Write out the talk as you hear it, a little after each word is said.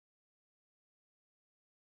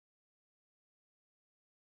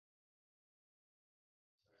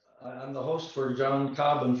I'm the host for John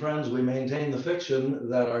Cobb and Friends. We maintain the fiction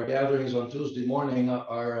that our gatherings on Tuesday morning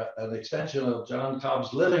are an extension of John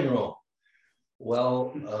Cobb's living room.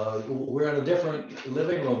 Well, we're in a different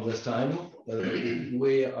living room this time.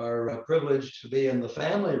 We are privileged to be in the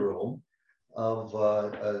family room of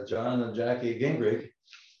John and Jacki Gingrich.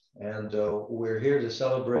 And we're here to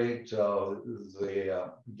celebrate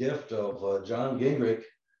the gift of John Gingrich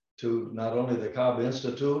to not only the Cobb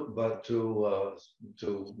Institute, but to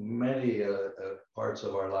many parts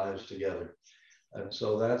of our lives together. And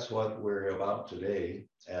so that's what we're about today.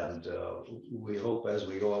 And we hope as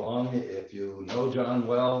we go along, if you know John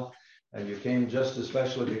well, and you came just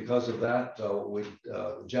especially because of that,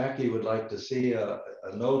 Jacki would like to see a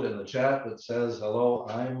note in the chat that says, hello,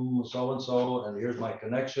 I'm so-and-so, and here's my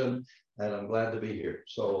connection, and I'm glad to be here.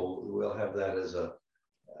 So we'll have that as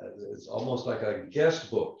it's almost like a guest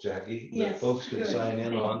book, Jacki, that folks can sign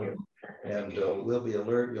in on, and we'll be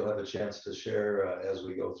alert. You'll have a chance to share as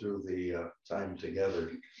we go through the time together.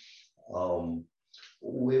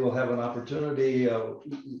 We will have an opportunity.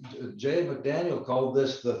 Jay McDaniel called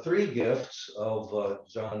this the three gifts of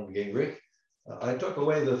John Gingrich. I took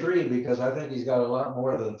away the three because I think he's got a lot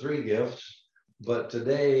more than three gifts. But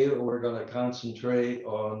today we're going to concentrate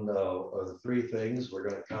on the three things. We're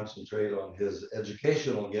going to concentrate on his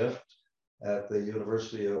educational gift at the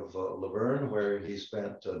University of La Verne, where he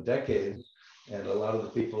spent decades. And a lot of the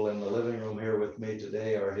people in the living room here with me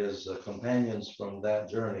today are his companions from that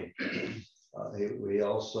journey. He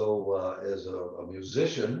also is a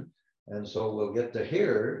musician, and so we'll get to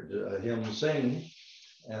hear him sing.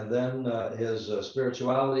 And then his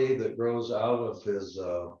spirituality that grows out of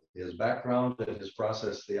his background and his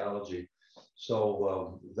process theology.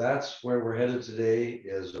 So that's where we're headed today,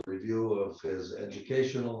 is a review of his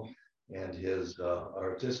educational and his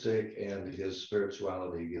artistic and his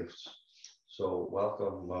spirituality gifts. So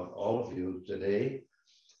welcome all of you today.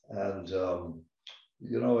 And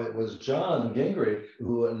you know, it was John Gingrich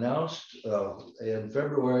who announced in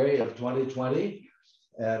February of 2020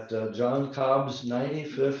 at John Cobb's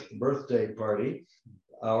 95th birthday party,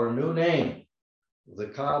 our new name, the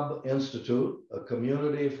Cobb Institute, a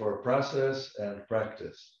community for process and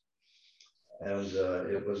practice. And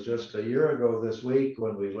it was just a year ago this week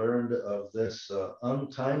when we learned of this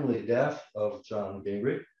untimely death of John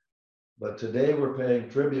Gingrich. But today we're paying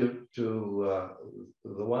tribute to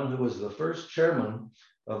the one who was the first chairman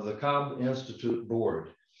of the Cobb Institute board.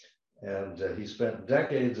 And he spent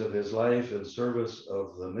decades of his life in service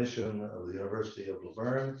of the mission of the University of La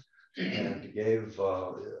Verne, and gave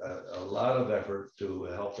a lot of effort to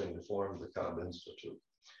helping to form the Cobb Institute.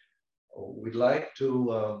 We'd like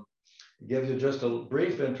to give you just a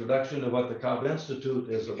brief introduction to what the Cobb Institute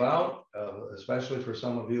is about, especially for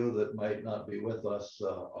some of you that might not be with us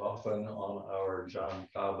often on our John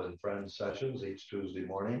Cobb and Friends sessions each Tuesday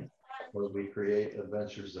morning, where we create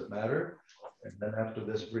adventures that matter. And then after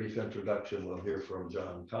this brief introduction, we'll hear from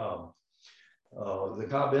John Cobb. The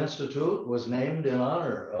Cobb Institute was named in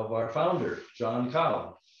honor of our founder, John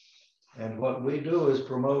Cobb. And what we do is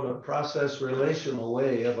promote a process relational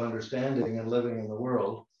way of understanding and living in the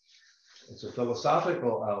world. It's a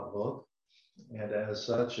philosophical outlook, and as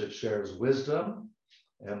such, it shares wisdom,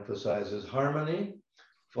 emphasizes harmony,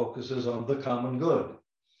 focuses on the common good.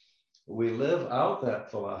 We live out that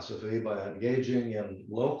philosophy by engaging in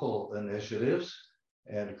local initiatives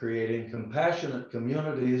and creating compassionate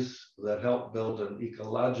communities that help build an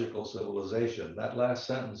ecological civilization. That last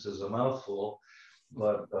sentence is a mouthful,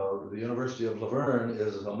 but the University of La Verne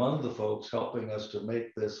is among the folks helping us to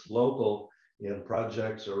make this local in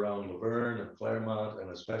projects around La Verne and Claremont, and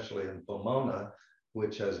especially in Pomona,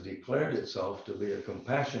 which has declared itself to be a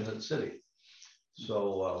compassionate city.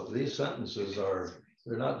 So these sentences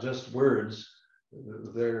they're not just words,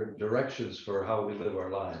 they're directions for how we live our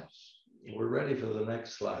lives. We're ready for the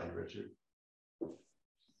next slide, Richard.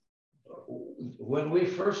 When we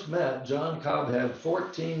first met, John Cobb had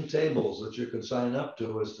 14 tables that you could sign up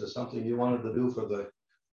to as to something you wanted to do for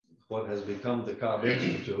what has become the Cobb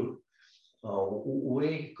Institute.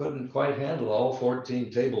 We couldn't quite handle all 14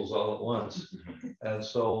 tables all at once. And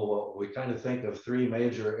so we kind of think of three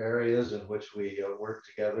major areas in which we work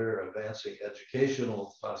together, advancing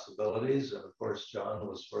educational possibilities. And of course, John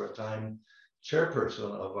was for a time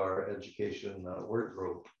chairperson of our education work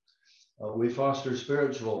group. We foster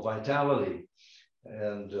spiritual vitality.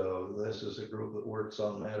 And this is a group that works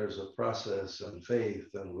on matters of process and faith,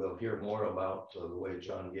 and we'll hear more about the way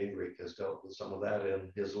John Gingrich has dealt with some of that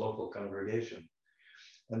in his local congregation.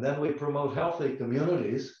 And then we promote healthy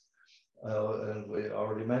communities, And we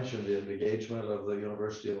already mentioned the engagement of the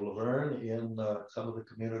University of La Verne in some of the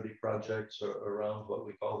community projects around what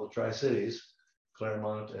we call the Tri-Cities,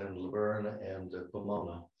 Claremont and La Verne and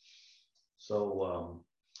Pomona. So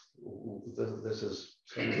this is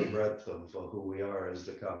some of the breadth of who we are as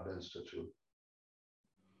the Cobb Institute.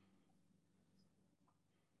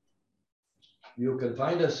 You can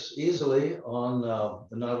find us easily on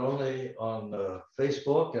not only on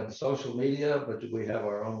Facebook and social media, but we have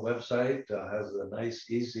our own website, has a nice,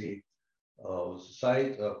 easy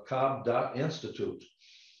site of Cobb.Institute.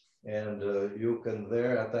 And you can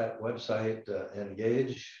there at that website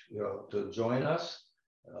engage, to join us,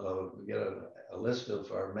 get a list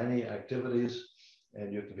of our many activities,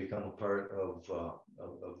 and you can become a part of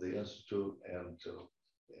the Institute and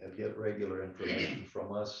get regular information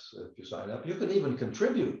from us if you sign up. You can even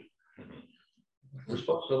contribute. We're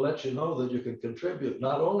supposed to let you know that you can contribute,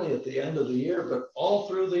 not only at the end of the year, but all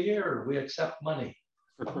through the year. We accept money.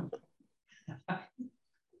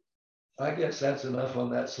 I guess that's enough on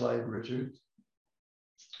that slide, Richard.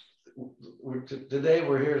 Today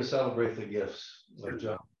we're here to celebrate the gifts of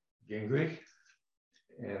John Gingrich.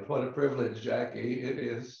 And what a privilege, Jacki, it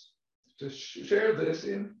is to share this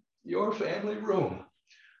in your family room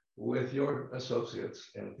with your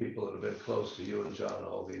associates and people that have been close to you and John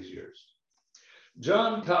all these years.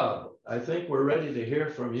 John Cobb, I think we're ready to hear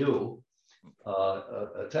from you,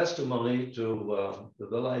 a testimony to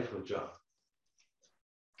the life of John.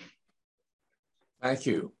 Thank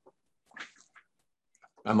you.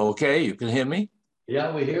 I'm okay, you can hear me?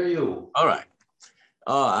 Yeah, we hear you. All right.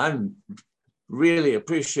 I really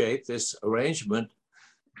appreciate this arrangement.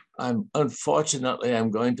 Unfortunately,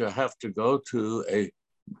 I'm going to have to go to a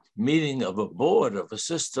meeting of a board of a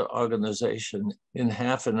sister organization in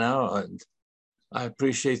half an hour, and I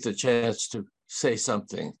appreciate the chance to say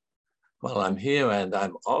something while I'm here. And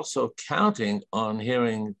I'm also counting on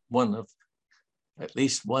hearing at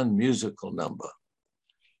least one musical number.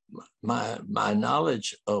 My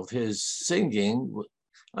knowledge of his singing,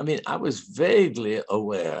 I mean, I was vaguely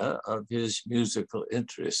aware of his musical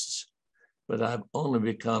interests, but I've only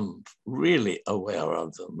become really aware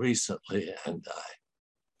of them recently, and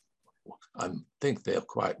I think they're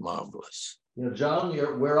quite marvelous. John,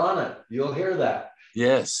 we're on it. You'll hear that.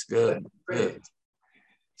 Yes, good, good.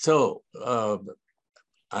 So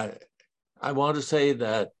I want to say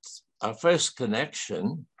that our first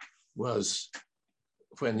connection was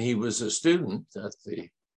when he was a student at the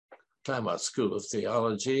Claremont School of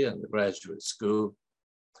Theology and the graduate school.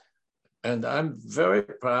 And I'm very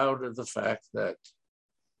proud of the fact that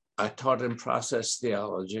I taught him process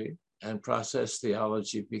theology, and process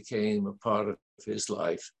theology became a part of his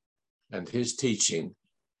life and his teaching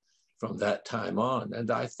from that time on.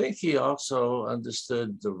 And I think he also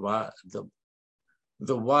understood the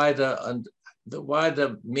wider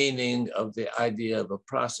meaning of the idea of a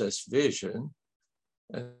process vision,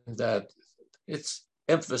 and that it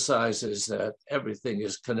emphasizes that everything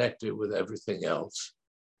is connected with everything else.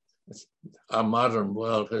 Our modern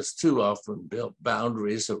world has too often built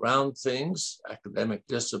boundaries around things. Academic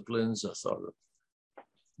disciplines are sort of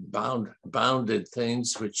bounded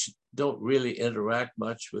things which don't really interact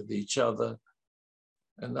much with each other.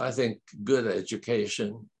 And I think good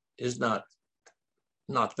education is not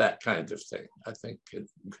that kind of thing. I think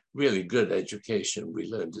really good education,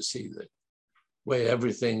 we learn to see the way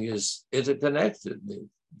everything is interconnected,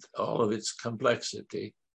 all of its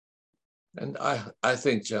complexity. And I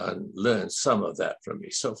think John learned some of that from me.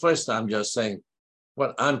 So first, I'm just saying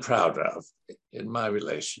what I'm proud of in my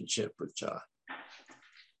relationship with John.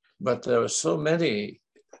 But there are so many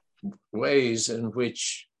ways in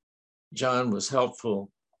which John was helpful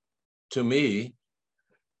to me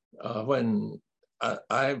when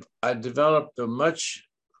I developed a much,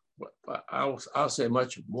 I'll say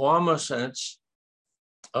much warmer sense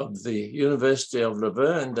of the University of La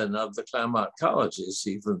Verne than of the Claremont colleges,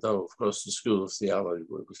 even though, of course, the School of Theology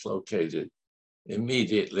was located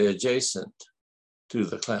immediately adjacent to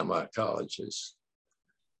the Claremont colleges.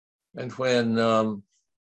 And when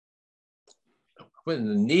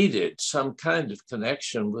needed some kind of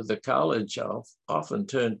connection with the college, I often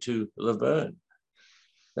turned to La Verne.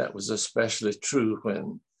 That was especially true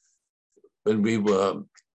when we were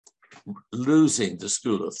losing the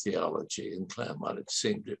School of Theology in Claremont. It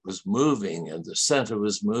seemed it was moving and the center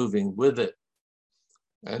was moving with it.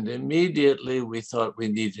 And immediately we thought we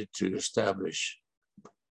needed to establish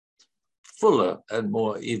fuller and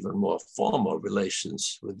even more formal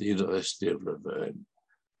relations with the University of La Verne.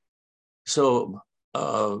 So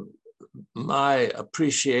my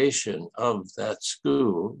appreciation of that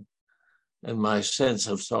school and my sense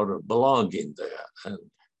of sort of belonging there, and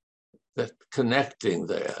that connecting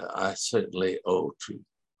there, I certainly owe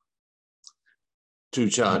to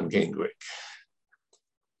John Gingrich.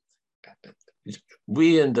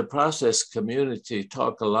 We in the process community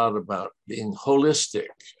talk a lot about being holistic.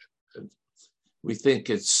 We think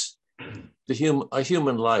it's a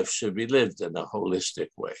human life should be lived in a holistic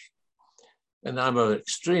way. And I'm an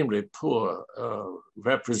extremely poor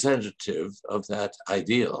representative of that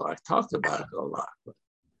ideal. I talked about it a lot.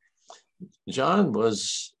 John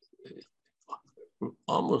was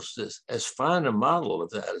almost as fine a model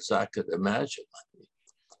of that as I could imagine.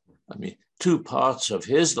 I mean, two parts of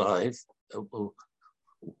his life were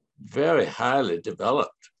very highly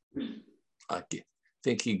developed. I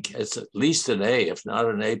think he gets at least an A, if not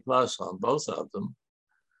an A plus on both of them,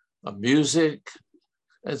 music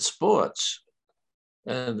and sports.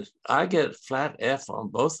 And I get flat F on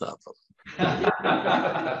both of them.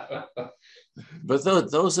 But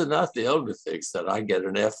those are not the only things that I get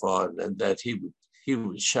an F on and that he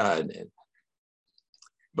would shine in.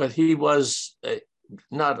 But he was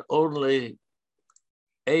not only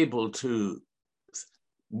able to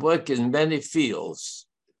work in many fields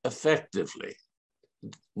effectively,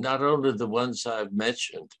 not only the ones I've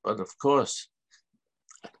mentioned, but of course,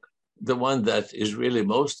 the one that is really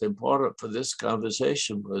most important for this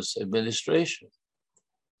conversation was administration.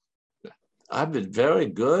 I've been very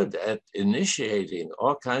good at initiating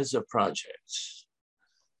all kinds of projects.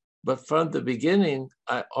 But from the beginning,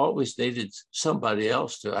 I always needed somebody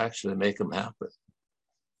else to actually make them happen.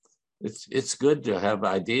 It's good to have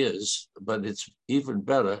ideas, but it's even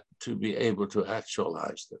better to be able to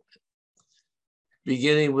actualize them.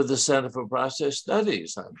 Beginning with the Center for Process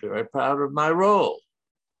Studies, I'm very proud of my role.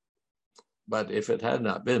 But if it had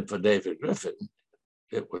not been for David Griffin,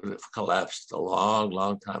 it would have collapsed a long,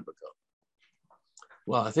 long time ago.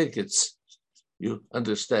 Well, I think you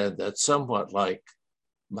understand that somewhat like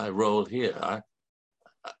my role here.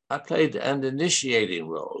 I played an initiating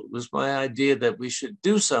role. It was my idea that we should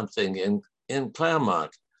do something in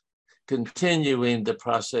Claremont, continuing the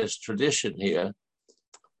process tradition here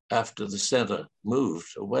after the center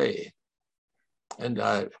moved away. And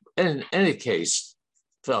I, in any case,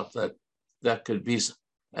 felt that that could be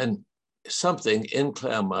something in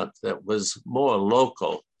Claremont that was more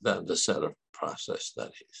local than the Center for Process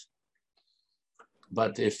Studies.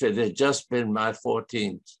 But if it had just been my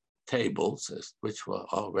 14 tables, which were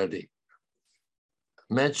already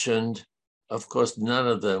mentioned, of course, none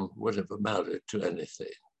of them would have amounted to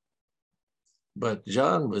anything. But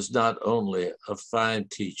John was not only a fine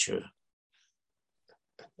teacher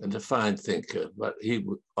and a fine thinker, but he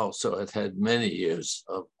also had many years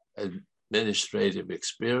of administrative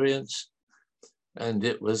experience. And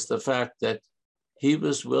it was the fact that he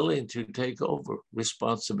was willing to take over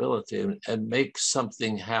responsibility and make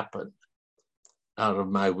something happen out of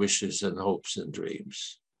my wishes and hopes and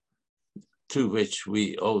dreams, to which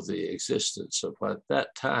we owe the existence of what at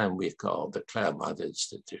that time we called the Claremont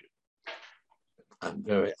Institute. I'm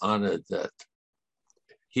very honored that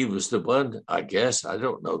he was the one, I guess, I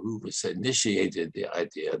don't know who was initiated the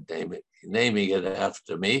idea of naming it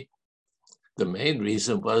after me. The main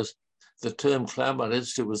reason was the term Claremont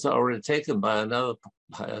Institute was already taken by another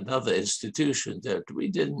institution that we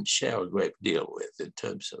didn't share a great deal with in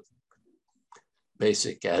terms of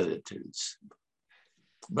basic attitudes.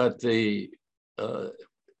 But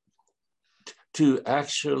to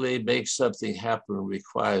actually make something happen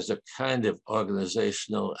requires a kind of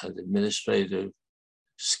organizational and administrative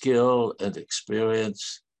skill and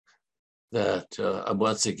experience that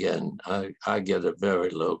once again, I get a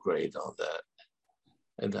very low grade on that.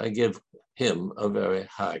 And I give him a very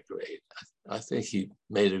high grade. I think he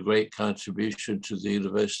made a great contribution to the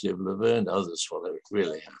University of La Verne. Others will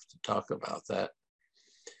really have to talk about that.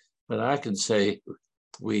 But I can say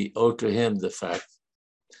we owe to him the fact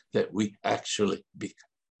that we actually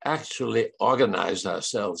organized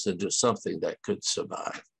ourselves into something that could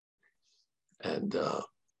survive. And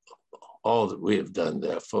all that we have done,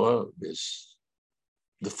 therefore, is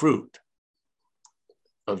the fruit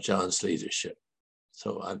of John's leadership.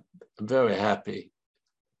 So I'm very happy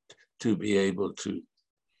to be able to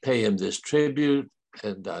pay him this tribute,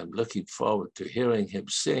 and I'm looking forward to hearing him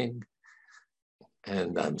sing.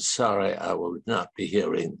 And I'm sorry I will not be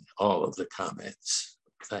hearing all of the comments.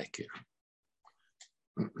 Thank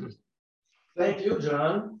you. Thank you,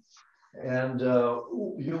 John. And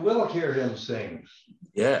you will hear him sing.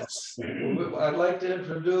 Yes. I'd like to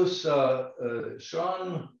introduce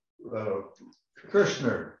Sean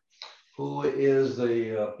Kirshner, who is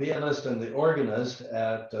the pianist and the organist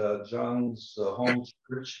at John's home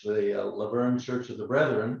church, the La Verne Church of the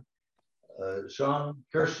Brethren. Sean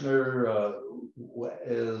Kirshner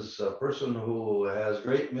is a person who has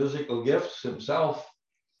great musical gifts himself.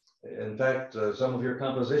 In fact, some of your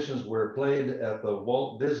compositions were played at the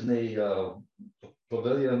Walt Disney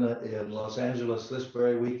Pavilion in Los Angeles this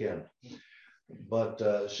very weekend.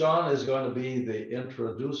 But Sean is going to be the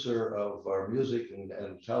introducer of our music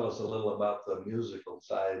and tell us a little about the musical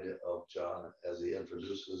side of John as he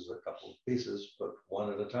introduces a couple of pieces, but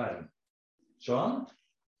one at a time. Sean?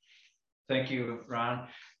 Thank you, Ron.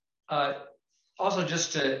 Also,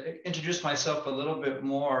 just to introduce myself a little bit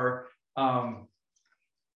more,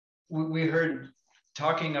 we heard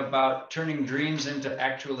talking about turning dreams into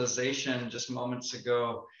actualization just moments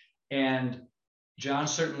ago. And John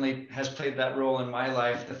certainly has played that role in my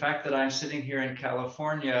life. The fact that I'm sitting here in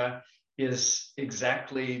California is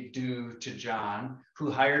exactly due to John,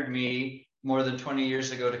 who hired me more than 20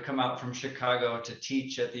 years ago to come out from Chicago to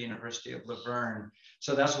teach at the University of La Verne.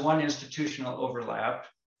 So that's one institutional overlap.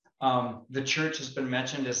 The church has been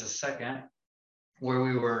mentioned as a second, where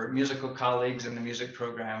we were musical colleagues in the music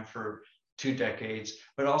program for 2 decades,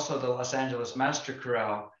 but also the Los Angeles Master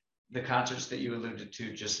Chorale. The concerts that you alluded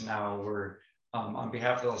to just now were on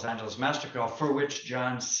behalf of the Los Angeles Master Chorale, for which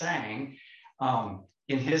John sang.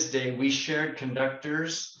 In his day, we shared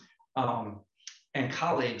conductors and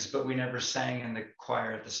colleagues, but we never sang in the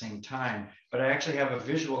choir at the same time. But I actually have a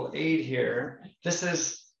visual aid here. This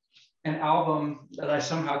is an album that I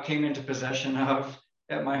somehow came into possession of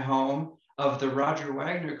at my home, of the Roger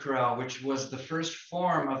Wagner Chorale, which was the first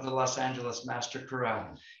form of the Los Angeles Master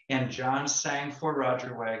Chorale. And John sang for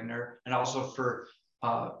Roger Wagner and also for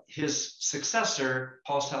his successor,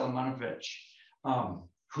 Paul Salimonovich,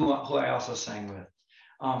 who I also sang with.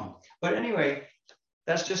 But anyway,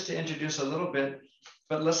 that's just to introduce a little bit,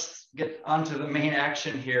 but let's get onto the main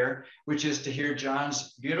action here, which is to hear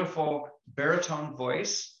John's beautiful baritone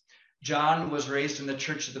voice. John was raised in the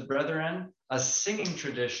Church of the Brethren, a singing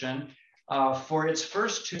tradition. For its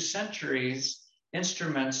first 2 centuries,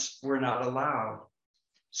 instruments were not allowed.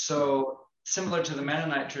 So similar to the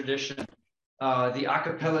Mennonite tradition, the a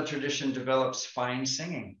cappella tradition develops fine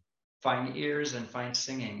singing, fine ears and fine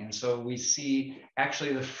singing. And so we see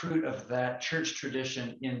actually the fruit of that church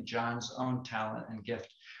tradition in John's own talent and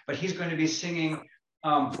gift. But he's going to be singing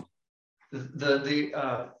the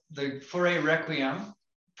Fauré Requiem,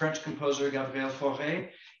 French composer Gabriel Fauré.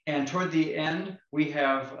 And toward the end, we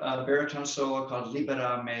have a baritone solo called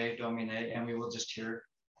Libera me Domine, and we will just hear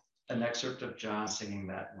an excerpt of John singing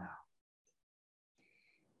that now.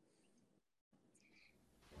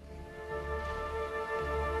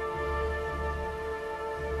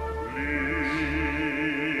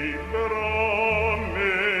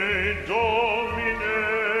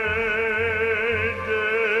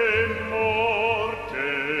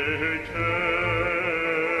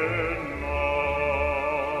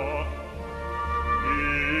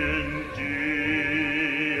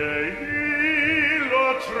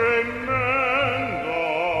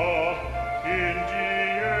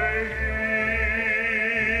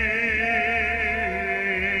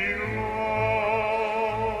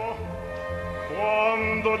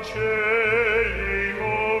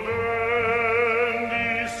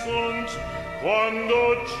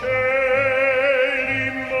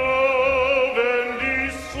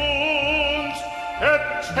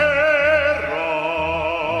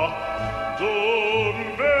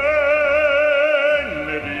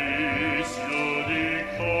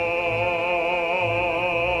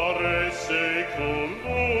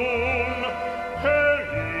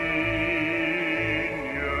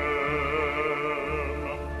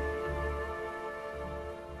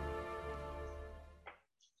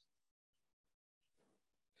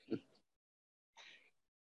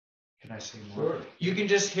 Can I say more? Sure. You can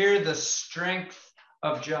just hear the strength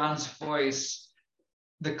of John's voice,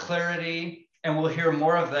 the clarity, and we'll hear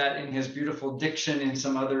more of that in his beautiful diction in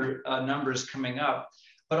some other numbers coming up.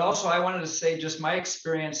 But also I wanted to say just my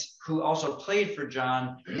experience, who also played for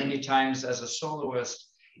John many times as a soloist,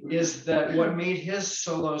 is that what made his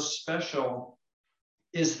solos special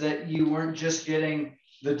is that you weren't just getting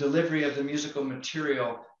the delivery of the musical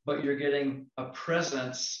material, but you're getting a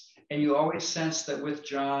presence. And you always sense that with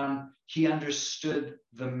John, he understood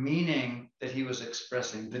the meaning that he was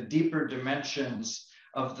expressing. The deeper dimensions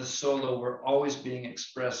of the solo were always being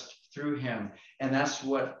expressed through him. And that's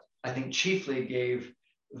what I think chiefly gave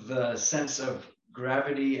the sense of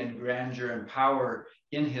gravity and grandeur and power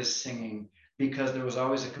in his singing, because there was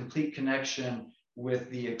always a complete connection with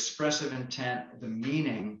the expressive intent, the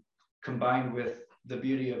meaning, combined with the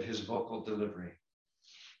beauty of his vocal delivery.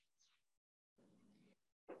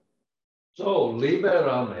 So,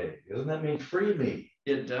 libera me, doesn't that mean free me?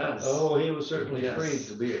 It does. Oh, he was certainly Yes. free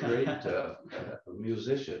to be a great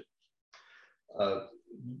musician.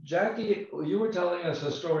 Jackie, you were telling us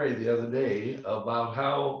a story the other day about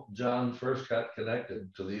how John first got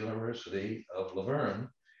connected to the University of La Verne,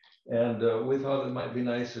 and we thought it might be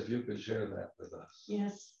nice if you could share that with us.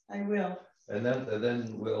 Yes, I will. And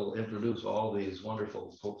then we'll introduce all these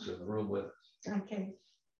wonderful folks in the room with us. Okay.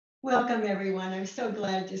 Welcome, everyone. I'm so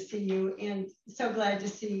glad to see you, and so glad to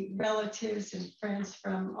see relatives and friends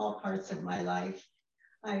from all parts of my life.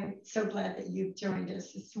 I'm so glad that you've joined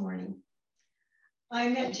us this morning. I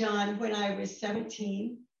met John when I was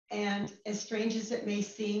 17, and as strange as it may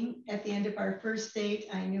seem, at the end of our first date,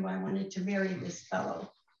 I knew I wanted to marry this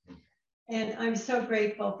fellow. And I'm so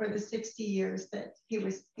grateful for the 60 years that he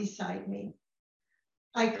was beside me.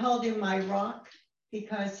 I called him my rock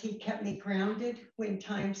because he kept me grounded when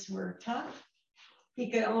times were tough. He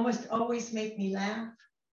could almost always make me laugh.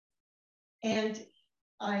 And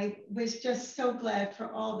I was just so glad for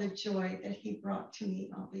all the joy that he brought to me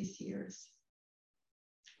all these years.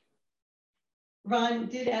 Ron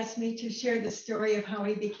did ask me to share the story of how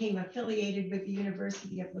he became affiliated with the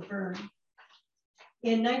University of La Verne.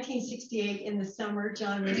 In 1968, in the summer,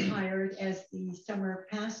 John was hired as the summer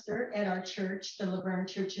pastor at our church, the La Verne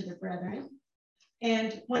Church of the Brethren.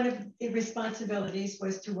 And one of the responsibilities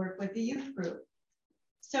was to work with the youth group.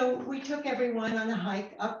 So we took everyone on a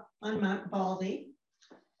hike up on Mount Baldy.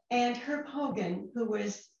 And Herb Hogan, who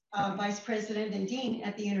was vice president and dean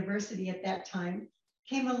at the university at that time,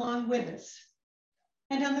 came along with us.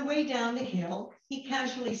 And on the way down the hill, he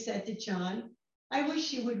casually said to John, "I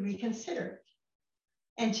wish you would reconsider."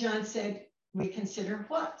 And John said, "Reconsider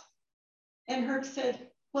what?" And Herb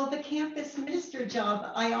said, "Well, the campus minister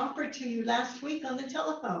job I offered to you last week on the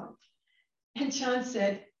telephone." And John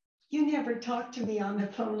said, "You never talked to me on the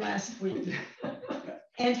phone last week."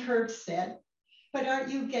 And Herb said, "But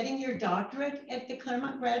aren't you getting your doctorate at the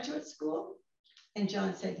Claremont Graduate School?" And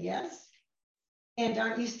John said, "Yes." "And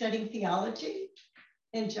aren't you studying theology?"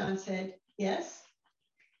 And John said, "Yes."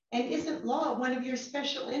 "And isn't law one of your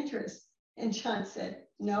special interests?" And John said,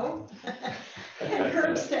 "No." And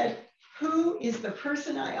Herb said, "Who is the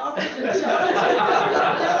person I offered the job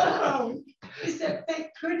to?" He said,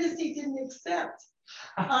 "Thank goodness he didn't accept.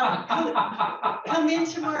 Come in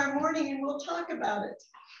tomorrow morning and we'll talk about it."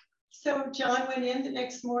 So John went in the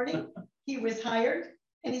next morning. He was hired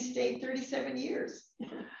and he stayed 37 years.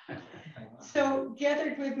 So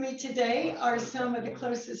gathered with me today are some of the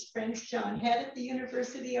closest friends John had at the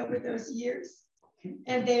university over those years.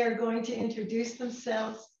 And they are going to introduce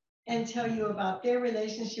themselves and tell you about their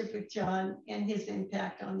relationship with John and his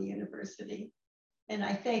impact on the university. And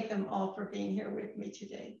I thank them all for being here with me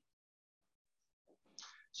today.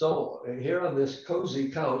 So here on this cozy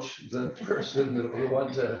couch, the person that we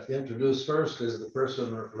want to introduce first is the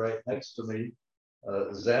person right next to me,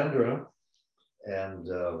 Zandra. And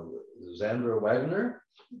Zandra Wagner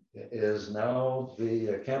is now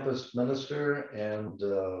the campus minister and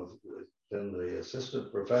been the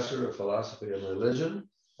assistant professor of philosophy and religion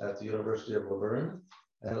at the University of La Verne,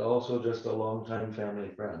 and also just a longtime family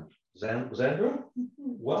friend. Zandra,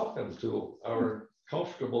 welcome to our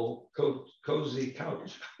comfortable, cozy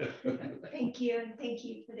couch. Thank you, and thank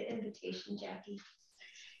you for the invitation, Jackie.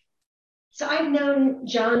 So I've known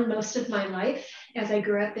John most of my life, as I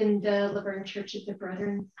grew up in the La Verne Church of the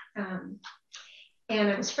Brethren. And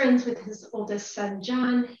I was friends with his oldest son,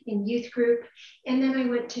 John, in youth group. And then I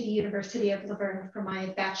went to the University of La Verne for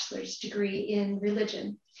my bachelor's degree in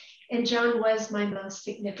religion. And John was my most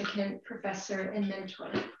significant professor and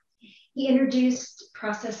mentor. He introduced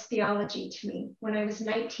process theology to me when I was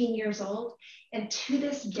 19 years old. And to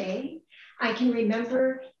this day, I can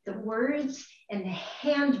remember the words and the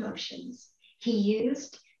hand motions he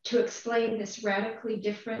used to explain this radically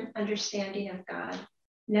different understanding of God,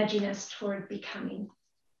 nudging us toward becoming.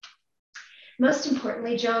 Most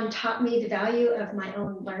importantly, John taught me the value of my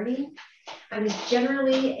own learning. I was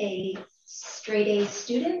generally a straight A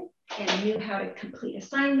student and knew how to complete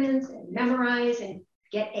assignments and memorize and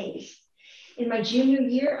get A's. In my junior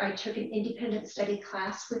year, I took an independent study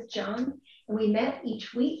class with John, and we met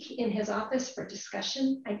each week in his office for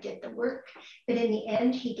discussion. I did the work, but in the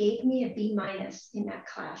end, he gave me a B- in that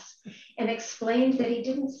class and explained that he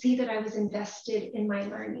didn't see that I was invested in my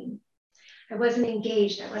learning. I wasn't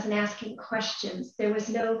engaged. I wasn't asking questions. There was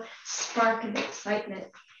no spark of excitement.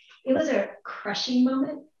 It was a crushing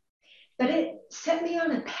moment, but it set me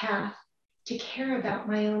on a path to care about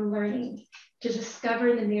my own learning, to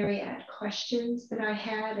discover the myriad questions that I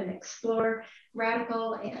had and explore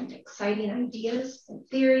radical and exciting ideas and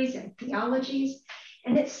theories and theologies.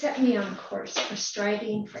 And it set me on a course for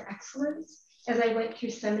striving for excellence as I went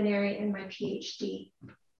through seminary and my PhD.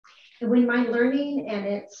 And when my learning and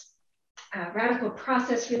its radical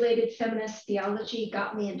process-related feminist theology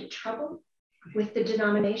got me into trouble with the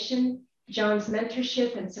denomination, John's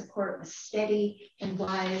mentorship and support was steady and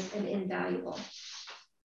wise and invaluable.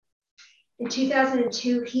 In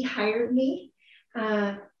 2002, he hired me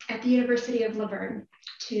at the University of La Verne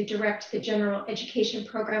to direct the general education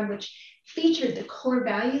program, which featured the core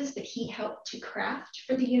values that he helped to craft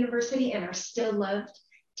for the university and are still loved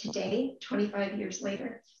today, 25 years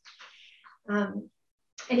later. And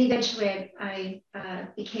eventually I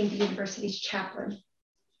became the university's chaplain,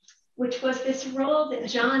 which was this role that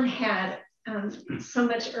John had so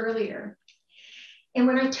much earlier. And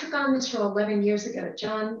when I took on this role 11 years ago,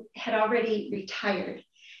 John had already retired,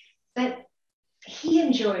 but he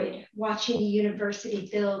enjoyed watching the university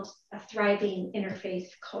build a thriving interfaith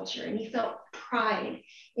culture, and he felt pride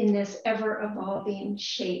in this ever-evolving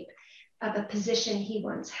shape of a position he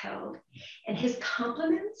once held. And his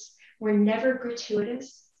compliments were never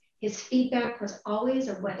gratuitous. His feedback was always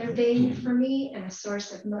a weather vane for me and a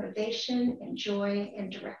source of motivation and joy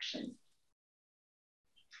and direction.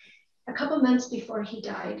 A couple months before he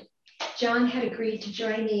died, John had agreed to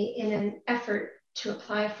join me in an effort to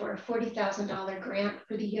apply for a $40,000 grant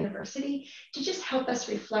for the university to just help us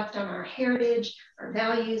reflect on our heritage, our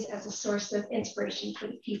values as a source of inspiration for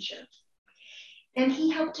the future. And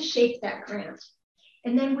he helped to shape that grant.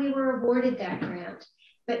 And then we were awarded that grant,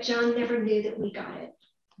 but John never knew that we got it.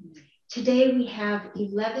 Today we have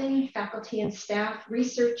 11 faculty and staff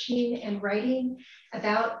researching and writing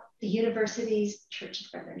about the university's Church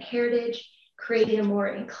of Brethren heritage, creating a more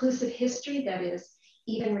inclusive history that is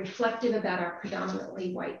even reflective about our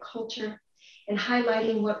predominantly white culture, and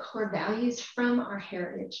highlighting what core values from our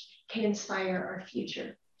heritage can inspire our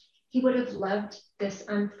future. He would have loved this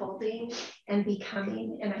unfolding and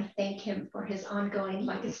becoming, and I thank him for his ongoing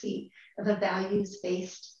legacy of a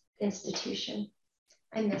values-based institution.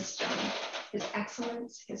 I miss John, his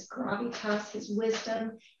excellence, his gravitas, his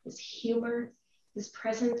wisdom, his humor, his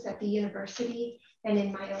presence at the university and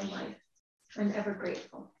in my own life. I'm ever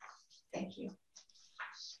grateful. Thank you.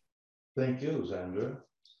 Thank you, Xandra.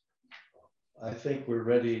 I think we're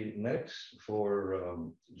ready next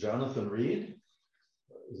for Jonathan Reed,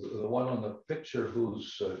 the one on the picture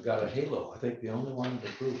who's got a halo. I think the only one to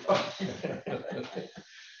prove.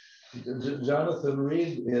 Jonathan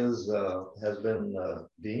Reed has been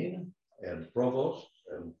dean and provost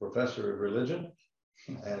and professor of religion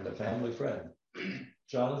and a family friend.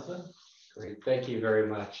 Jonathan? Great, thank you very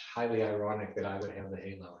much. Highly ironic that I would have the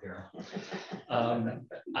halo here.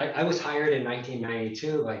 I was hired in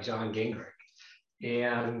 1992 by John Gingrich,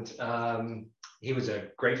 and he was a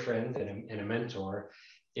great friend and a mentor.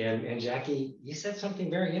 And Jacki, you said something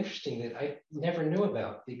very interesting that I never knew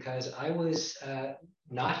about, because I was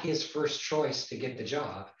not his first choice to get the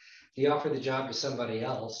job. He offered the job to somebody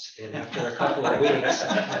else, and after a couple of weeks,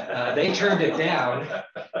 they turned it down,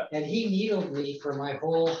 and he needled me for my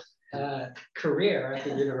whole career at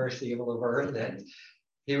the University of La Verne. That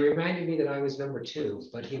he reminded me that I was number 2,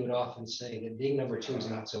 but he would often say that being number 2 is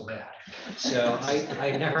not so bad. So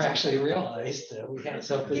I never actually realized that we had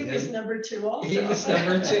something. He was number 2 also. He was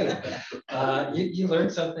number 2. You learn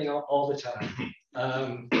something all the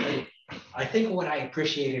time. I think what I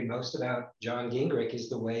appreciated most about John Gingrich is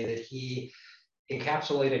the way that he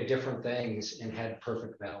encapsulated different things and had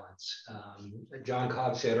perfect balance. John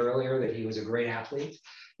Cobb said earlier that he was a great athlete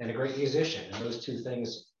and a great musician, and those two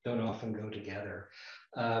things don't often go together.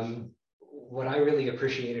 What I really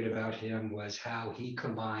appreciated about him was how he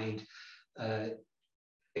combined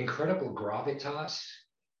incredible gravitas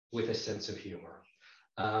with a sense of humor.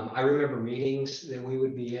 I remember meetings that we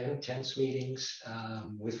would be in, tense meetings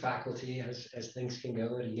with faculty as things can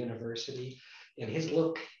go at a university, and his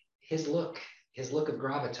look of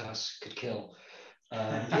gravitas could kill.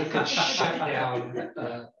 It could shut down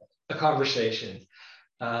a conversation.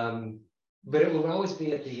 But it would always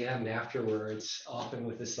be at the end afterwards, often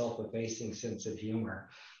with a self-effacing sense of humor,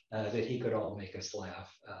 that he could all make us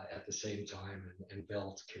laugh at the same time and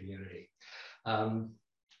build community.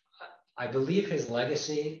 I believe his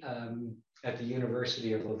legacy at the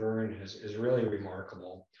University of La Verne is really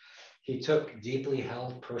remarkable. He took deeply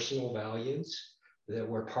held personal values that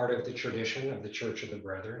were part of the tradition of the Church of the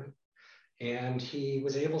Brethren, and he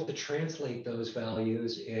was able to translate those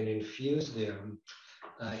values and infuse them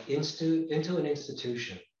into an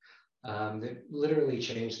institution that literally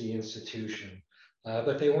changed the institution.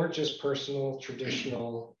 But they weren't just personal,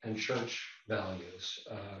 traditional, and church values.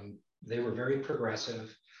 They were very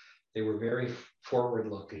progressive, they were very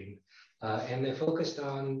forward-looking, and they focused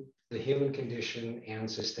on the human condition and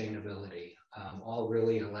sustainability. all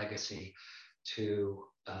really a legacy to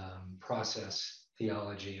process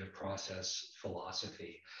theology and process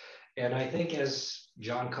philosophy. And I think, as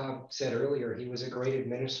John Cobb said earlier, he was a great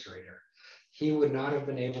administrator. He would not have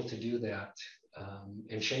been able to do that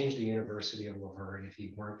and change the University of La Verne if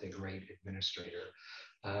he weren't a great administrator.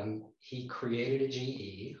 He created a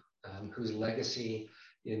GE whose legacy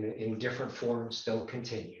in different forms still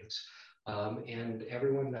continues. And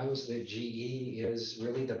everyone knows that GE is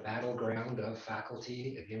really the battleground of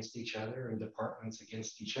faculty against each other and departments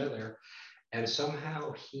against each other. And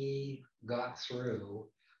somehow he got through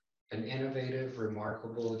an innovative,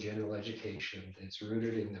 remarkable general education that's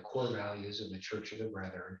rooted in the core values of the Church of the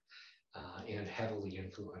Brethren and heavily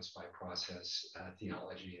influenced by process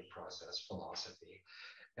theology and process philosophy.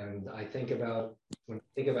 And I think about, when I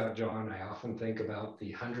think about John, I often think about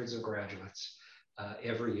the hundreds of graduates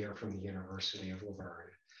every year from the University of La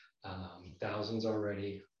Verne, thousands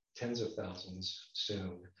already, tens of thousands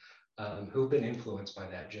soon, who've been influenced by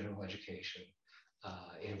that general education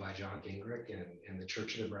and by John Gingrich and the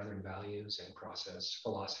Church of the Brethren values and process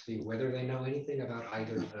philosophy. Whether they know anything about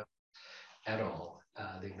either of them at all,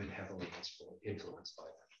 they've been heavily influenced by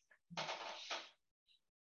them.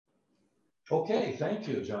 Okay, thank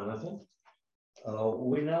you, Jonathan.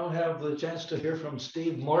 We now have the chance to hear from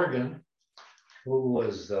Steve Morgan, who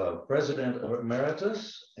was President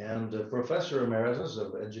Emeritus and Professor Emeritus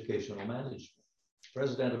of Educational Management,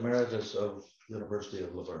 President Emeritus of University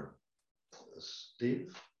of La Verne.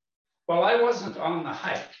 Steve? Well, I wasn't on the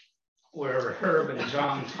hike where Herb and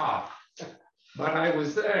John taught, but I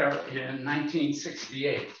was there in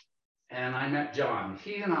 1968, and I met John.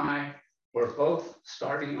 He and I were both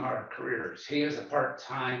starting our careers. He is a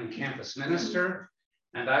part-time campus minister,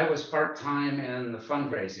 and I was part-time in the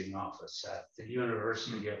fundraising office at the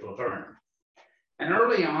University of La Verne. And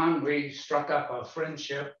early on, we struck up a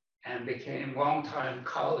friendship and became longtime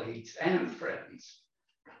colleagues and friends.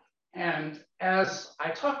 And as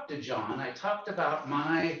I talked to John, I talked about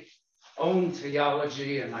my own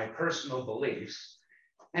theology and my personal beliefs.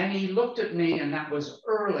 And he looked at me, and that was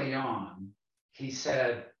early on. He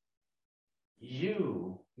said,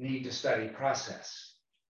 "You need to study process.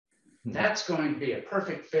 That's going to be a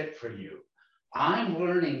perfect fit for you. I'm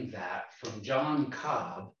learning that from John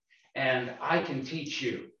Cobb, and I can teach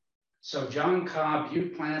you." So John Cobb,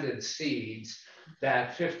 you planted seeds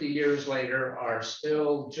that 50 years later are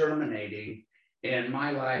still germinating in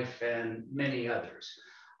my life and many others.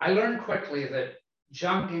 I learned quickly that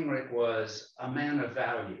John Gingrich was a man of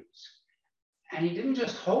values. And he didn't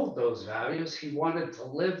just hold those values, he wanted to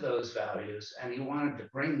live those values, and he wanted to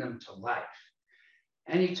bring them to life.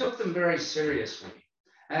 And he took them very seriously.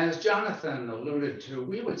 As Jonathan alluded to,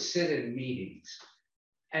 we would sit in meetings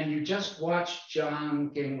and you just watch John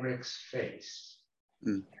Gingrich's face.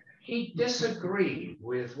 He disagreed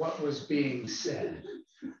with what was being said.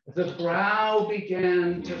 The brow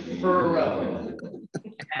began to furrow,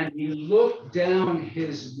 and he looked down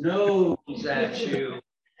his nose at you,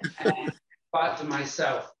 and I thought to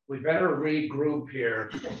myself, we better regroup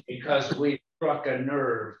here because we struck a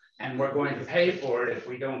nerve and we're going to pay for it if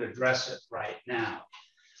we don't address it right now.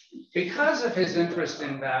 Because of his interest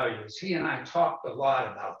in values, he and I talked a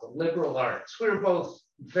lot about the liberal arts. We were both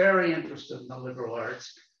very interested in the liberal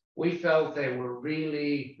arts. We felt they were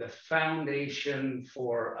really the foundation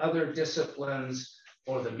for other disciplines,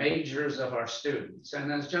 for the majors of our students.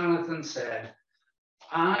 And as Jonathan said,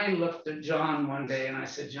 I looked at John one day and I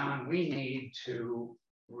said, "John, we need to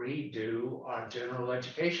redo our general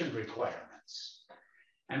education requirements.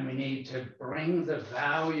 And we need to bring the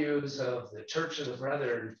values of the Church of the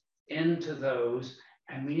Brethren into those,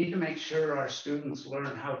 and we need to make sure our students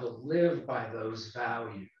learn how to live by those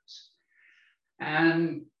values."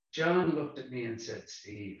 And John looked at me and said,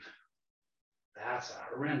 "Steve, that's a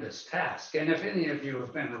horrendous task." And if any of you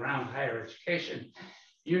have been around higher education,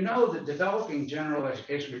 you know that developing general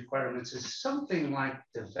education requirements is something like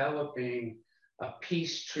developing a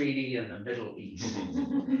peace treaty in the Middle East.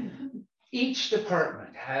 Each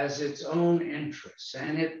department has its own interests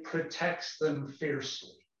and it protects them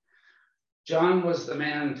fiercely. John was the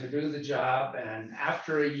man to do the job, and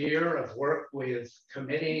after a year of work with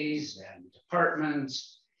committees and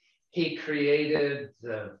departments, he created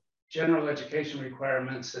the general education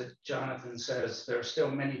requirements that Jonathan says there are still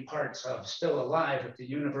many parts of still alive at the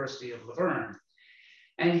University of La Verne.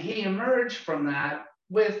 And he emerged from that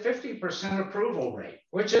with 50% approval rate,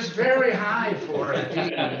 which is very high for a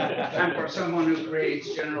dean and for someone who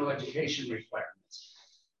creates general education requirements.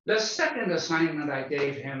 The second assignment I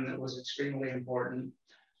gave him that was extremely important,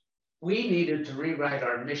 we needed to rewrite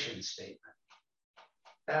our mission statement.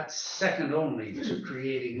 that's second only to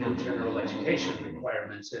creating new general education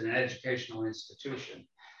requirements in an educational institution.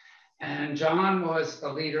 And John was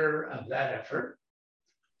the leader of that effort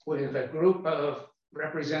with a group of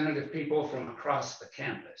representative people from across the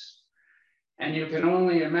campus. And you can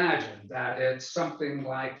only imagine that it's something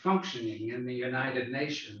like functioning in the United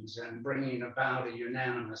Nations and bringing about a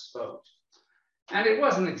unanimous vote. And it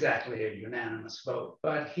wasn't exactly a unanimous vote,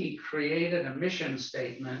 but he created a mission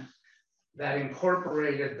statement that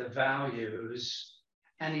incorporated the values.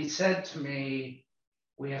 And he said to me,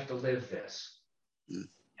 we have to live this.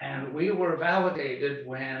 And we were validated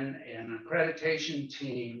when an accreditation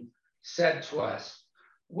team said to us,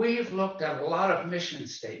 we've looked at a lot of mission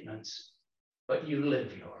statements, but you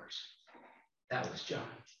live yours. That was John.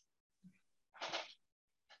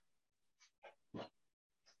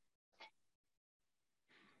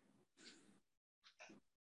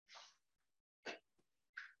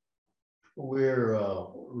 We're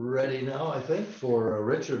ready now, I think, for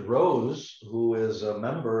Richard Rose, who is a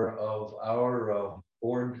member of our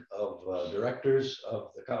board of directors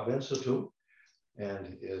of the Cobb Institute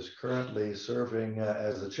and is currently serving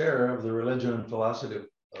as the chair of the Religion and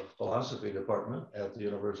Philosophy Department at the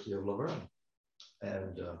University of La Verne.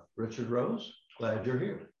 And Richard Rose, glad you're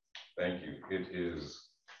here. Thank you. It is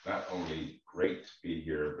not only great to be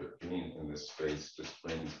here, but being in this space just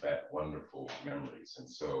brings back wonderful memories. And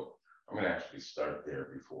so I'm going to actually start there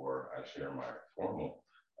before I share my formal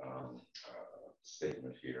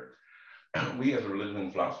statement here. We as a Religion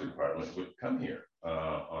and Philosophy Department would come here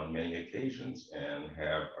on many occasions and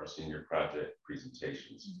have our senior project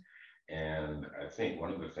presentations. And I think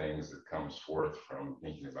one of the things that comes forth from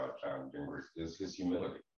thinking about John Gingrich is his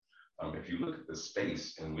humility. If you look at the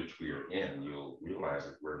space in which we are in, you'll realize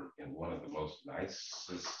that we're in one of the most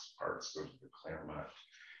nicest parts of the Claremont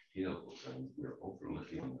Hills, and we're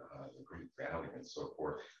overlooking the Great Valley and so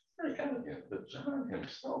forth. Very elegant, but John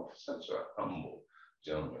himself, such a humble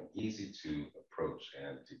gentleman, easy to approach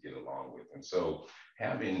and to get along with. And so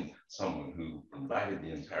having someone who invited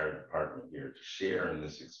the entire department here to share in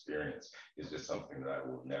this experience is just something that I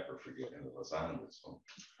will never forget. And the lasagna was so.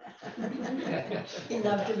 He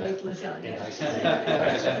loved to make lasagna.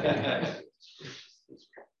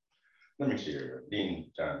 Let me share.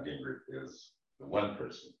 Dean John Gingrich is the one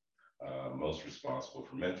person most responsible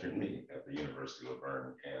for mentoring me at the University of La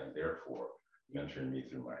Verne, and therefore mentoring me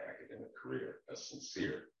through my academic career. A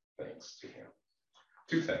sincere thanks to him.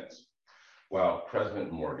 Two things. While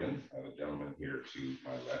President Morgan, the gentleman here to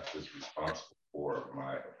my left, is responsible for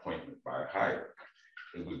my appointment by hire,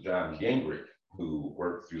 it was John Gingrich who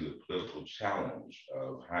worked through the political challenge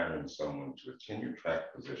of hiring someone to a tenure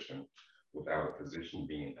track position without a position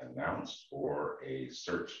being announced or a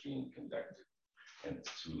search being conducted. And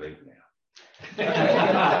it's too late now.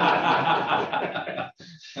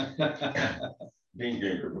 Dean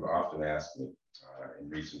Gingrich would often ask me in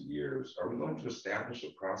recent years, are we going to establish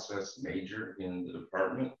a process major in the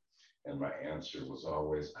department? And my answer was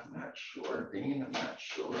always, I'm not sure, Dean, I'm not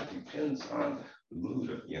sure. It depends on the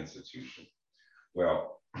mood of the institution.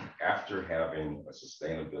 Well, after having a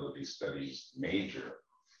sustainability studies major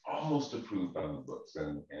almost approved on the books,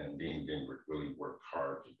 and Dean Gingrich really worked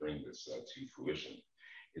hard to bring this to fruition,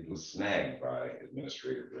 it was snagged by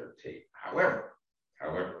administrative red tape. However,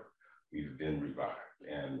 we've been revived,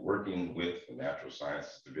 and working with the Natural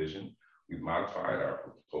Sciences Division, we've modified our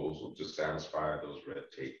proposal to satisfy those red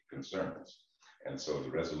tape concerns. And so the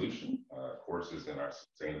resolution, courses in our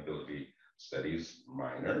sustainability studies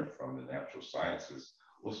minor from the natural sciences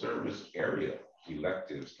will serve as area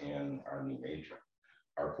electives in our new major.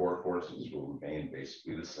 Our core courses will remain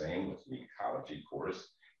basically the same, with the ecology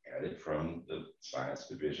course added from the science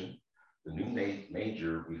division. The new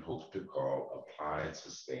major we hope to call applied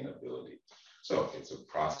sustainability. So it's a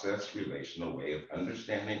process relational way of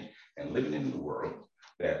understanding and living in the world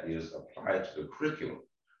that is applied to the curriculum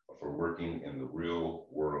for working in the real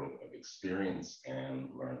world of experience and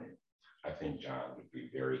learning. I think John would be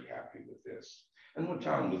very happy with this. And what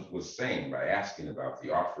John was saying by asking about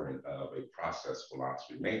the offering of a process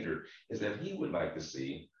philosophy major is that he would like to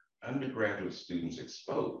see undergraduate students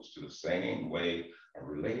exposed to the same way of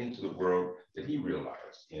relating to the world that he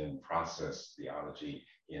realized in process theology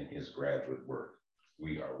in his graduate work.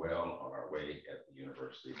 We are well on our way at the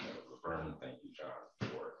University of La Verne. Thank you, John,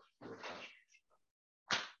 for your contribution.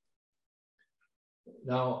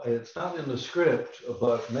 Now, it's not in the script,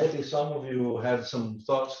 but maybe some of you had some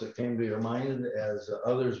thoughts that came to your mind as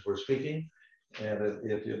others were speaking. And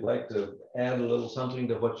if you'd like to add a little something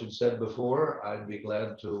to what you'd said before, I'd be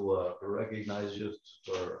glad to recognize you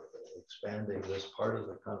for expanding this part of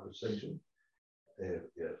the conversation.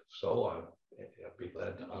 if so, I'd be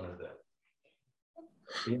glad to honor that.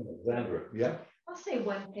 Yeah, Sandra, yeah? I'll say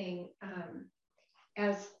one thing.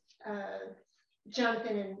 As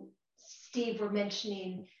Jonathan and Steve were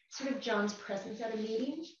mentioning sort of John's presence at a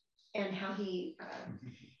meeting and how he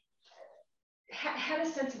had a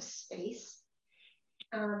sense of space.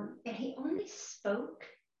 And he only spoke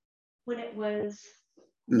when it was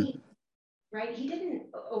me, right? He didn't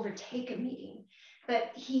overtake a meeting,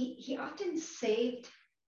 but he often saved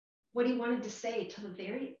what he wanted to say till the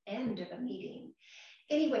very end of a meeting.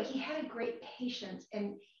 Anyway, he had a great patience.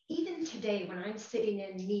 And even today, when I'm sitting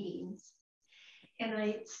in meetings and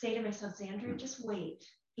I say to myself, Sandra, just wait,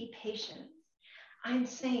 be patient. I'm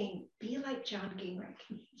saying, be like John Gingrich.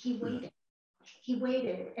 He waited. He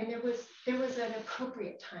waited, and there was an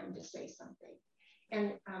appropriate time to say something.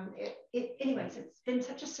 And anyways, it's been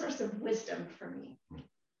such a source of wisdom for me.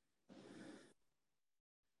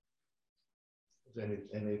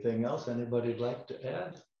 Anything else anybody'd like to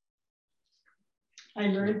add? I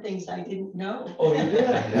learned things I didn't know. Oh, you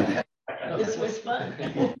did? This was fun.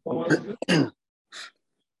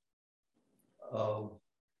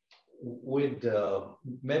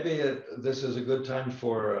 Maybe this is a good time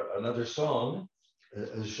for another song.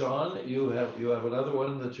 Sean, you have another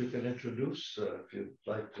one that you can introduce if you'd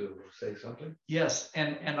like to say something. Yes,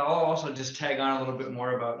 and I'll also just tag on a little bit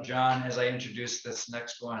more about John as I introduce this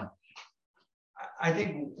next one. I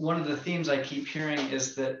think one of the themes I keep hearing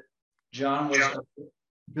is that John was a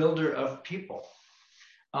builder of people.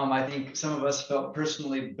 I think some of us felt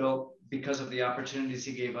personally built because of the opportunities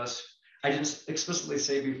he gave us. I didn't explicitly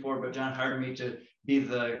say before, but John hired me to be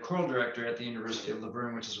the choral director at the University of La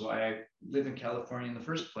Verne, which is why I live in California in the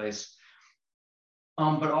first place.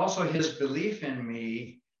 But also his belief in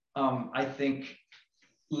me, I think,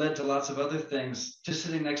 led to lots of other things. Just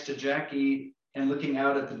sitting next to Jacki and looking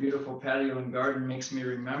out at the beautiful patio and garden makes me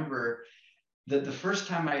remember that the first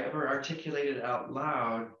time I ever articulated out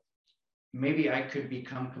loud, maybe I could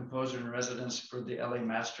become composer in residence for the LA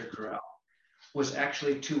Master Chorale, was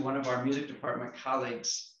actually to one of our music department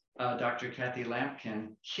colleagues, Dr. Kathy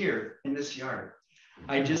Lampkin, here in this yard.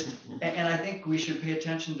 And I think we should pay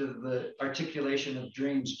attention to the articulation of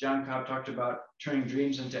dreams. John Cobb talked about turning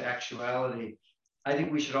dreams into actuality. I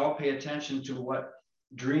think we should all pay attention to what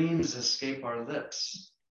dreams escape our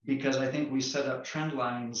lips, because I think we set up trend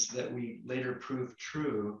lines that we later prove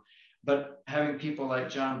true. But having people like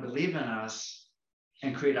John believe in us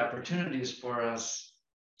and create opportunities for us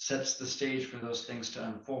sets the stage for those things to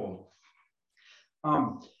unfold.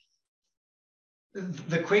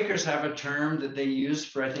 The Quakers have a term that they use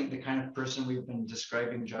for, I think, the kind of person we've been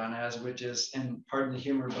describing John as, which is, and pardon the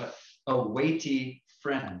humor, but a weighty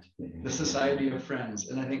friend, the Society of Friends.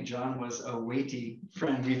 And I think John was a weighty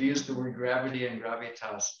friend. We've used the word gravity and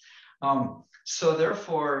gravitas. So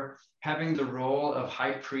therefore, having the role of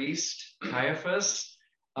high priest, Caiaphas,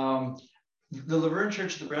 the La Verne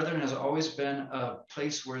Church of the Brethren has always been a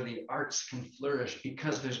place where the arts can flourish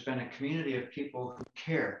because there's been a community of people who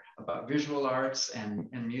care about visual arts and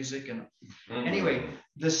music. And anyway,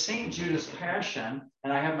 the St. Judas Passion,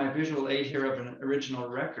 and I have my visual aid here of an original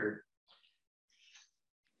record.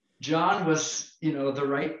 John was, the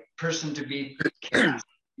right person to be cast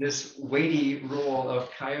this weighty role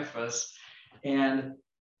of Caiaphas. And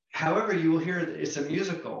however, you will hear it's a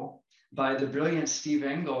musical by the brilliant Steve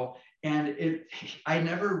Engel. And I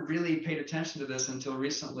never really paid attention to this until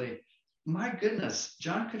recently. My goodness,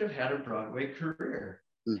 John could have had a Broadway career.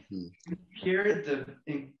 Hear the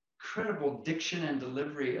incredible diction and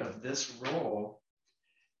delivery of this role,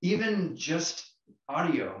 even just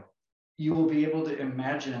audio, you will be able to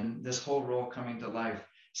imagine this whole role coming to life.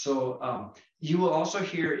 So you will also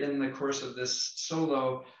hear in the course of this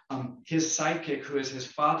solo, his sidekick, who is his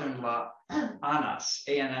father-in-law, Annas,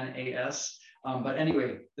 A-N-N-A-S. But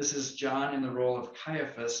anyway, this is John in the role of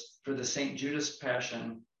Caiaphas for the St. Judas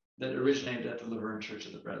Passion that originated at the La Verne Church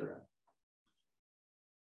of the Brethren.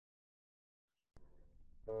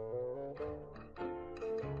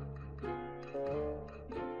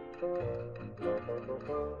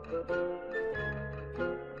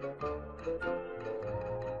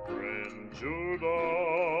 Friend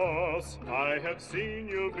Judas, I have seen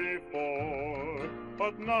you before,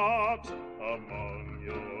 but not among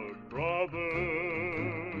your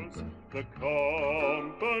brothers. The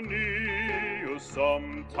company you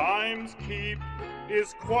sometimes keep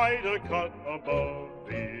is quite a cut above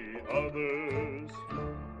the others.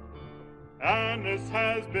 Annas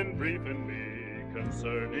has been briefing me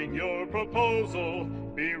concerning your proposal.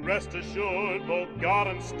 Be rest assured both God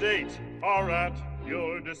and state are at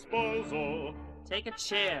your disposal. Take a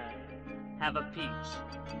chair have a peach.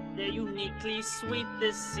 They're uniquely sweet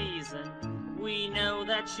this season. We know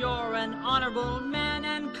that you're an honorable man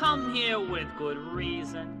and come here with good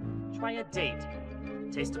reason. Try a date,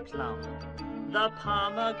 taste a plum. The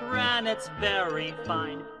pomegranate's very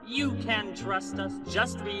fine. You can trust us,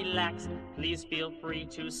 just relax. Please feel free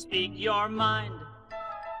to speak your mind.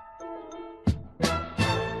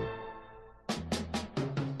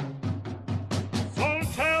 So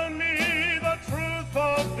tell me the truth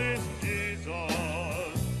of this Jesus.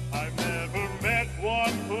 I've never met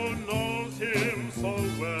one who knows him so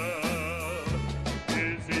well.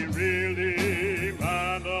 Is he really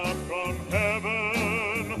manna from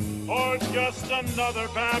heaven, or just another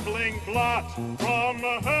babbling blot from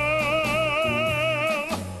hell?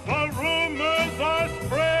 The rumors are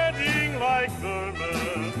spreading like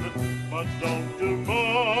vermin, but don't do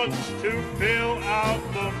much to fill out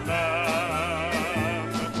the man.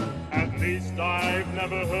 At least I've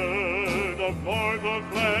never heard of more the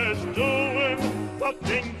flesh doing the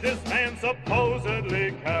things this man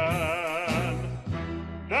supposedly can.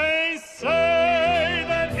 They say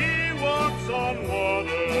that he walks on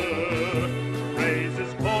water,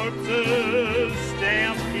 raises corpses,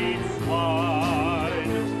 stampedes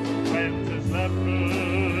swine, cleanses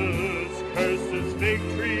lepers, curses fig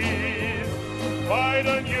trees. Quite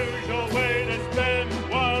unusual way to spend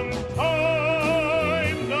one's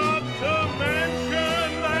time, not to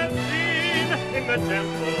mention that scene in the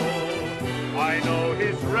temple. I know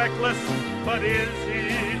he's reckless, but is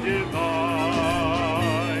he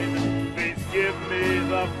divine? Please give me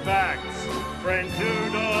the facts, friend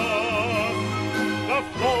Judas. The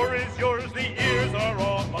floor is yours, the ears are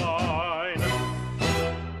all mine.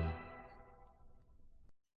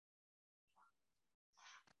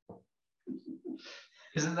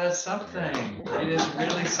 Isn't that something? It is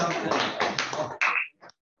really something.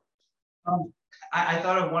 I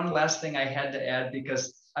thought of one last thing I had to add,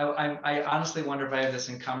 because I honestly wonder if I have this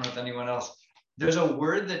in common with anyone else. There's a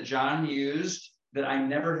word that John used that I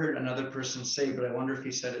never heard another person say, but I wonder if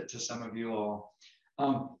he said it to some of you all.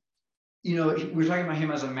 You know, we're talking about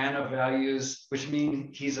him as a man of values, which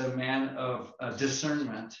means he's a man of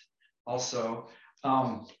discernment also.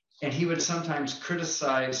 And he would sometimes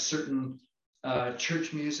criticize certain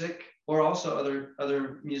church music, or also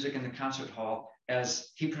other music in the concert hall, as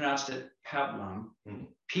he pronounced it pablum,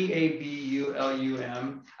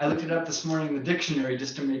 P-A-B-U-L-U-M. I looked it up this morning in the dictionary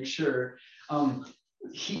just to make sure.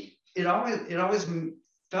 It always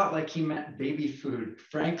felt like he meant baby food,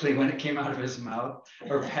 frankly, when it came out of his mouth,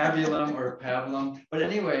 or pabulum or pablum. But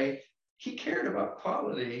anyway, he cared about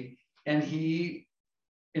quality, and he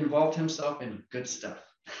involved himself in good stuff.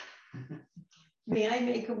 May I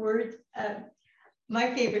make a word?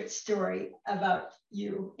 My favorite story about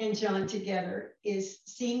you and John together is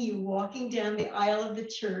seeing you walking down the aisle of the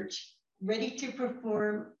church, ready to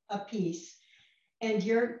perform a piece. And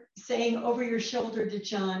you're saying over your shoulder to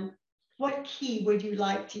John, "What key would you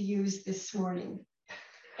like to use this morning?"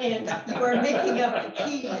 And you are making up the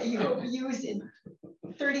key that you will use in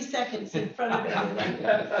 30 seconds in front of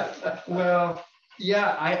everyone. Well,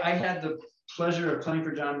 yeah, I had the pleasure of playing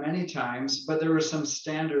for John many times, but there were some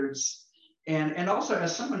standards. And also,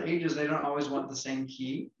 as someone ages, they don't always want the same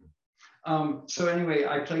key. So anyway,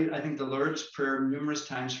 I played, I think, the Lord's Prayer numerous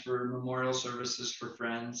times for memorial services for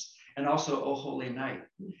friends, and also O Holy Night.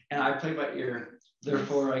 And I play by ear,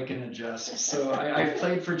 therefore I can adjust. So I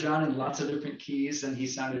played for John in lots of different keys, and he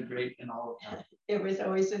sounded great in all of them. It was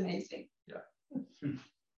always amazing. Yeah.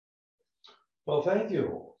 Well, thank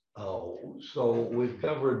you. So we've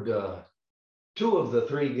covered two of the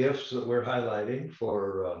three gifts that we're highlighting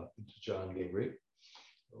for John Gingrich.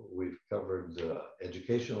 We've covered the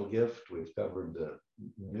educational gift, we've covered the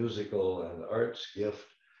musical and arts gift,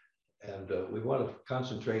 and we want to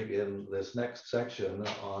concentrate in this next section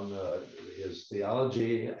on his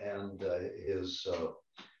theology and his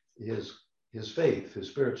faith, his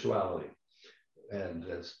spirituality. And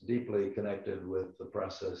it's deeply connected with the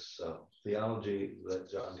process of theology that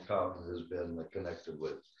John Cobb has been connected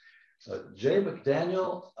with. Jay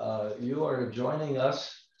McDaniel, you are joining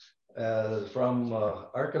us from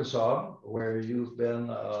Arkansas, where you've been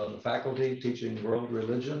on the faculty teaching world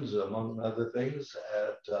religions, among other things,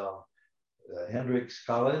 at Hendrix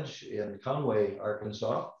College in Conway,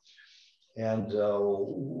 Arkansas. And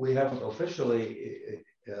we haven't officially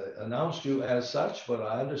announced you as such, but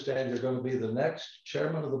I understand you're going to be the next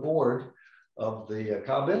chairman of the board of the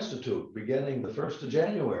Cobb Institute beginning the 1st of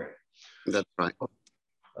January. That's right.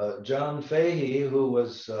 John Fahey, who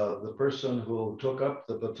was the person who took up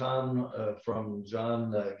the baton from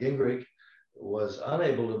John Gingrich, was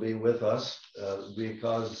unable to be with us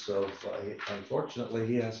because of, unfortunately,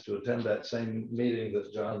 he has to attend that same meeting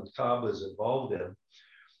that John Cobb is involved in.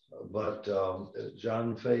 But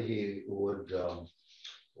John Fahey would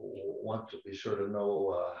want to be sure to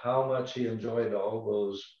know how much he enjoyed all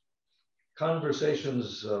those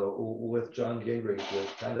conversations with John Gingrich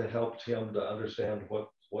that kind of helped him to understand what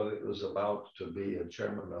it was about to be a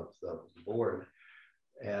chairman of the board.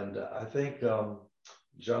 And I think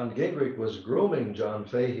John Gingrich was grooming John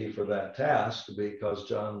Fahey for that task because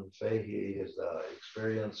John Fahey's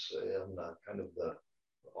experience in kind of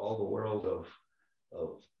all the world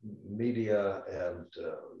of media and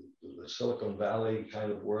the Silicon Valley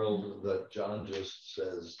kind of world that John just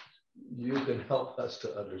says, you can help us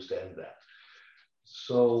to understand that.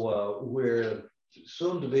 So we're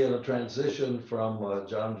soon to be in a transition from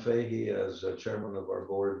John Fahey as chairman of our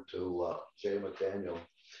board to Jay McDaniel.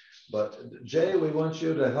 But Jay, we want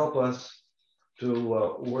you to help us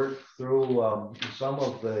to work through some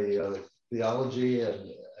of the theology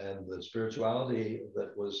and the spirituality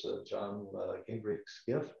that was John Gingrich's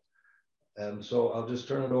gift. And so I'll just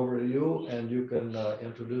turn it over to you, and you can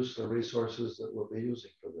introduce the resources that we'll be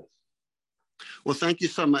using for this. Well, thank you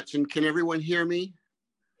so much. And can everyone hear me?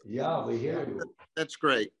 Yeah, we hear you. That's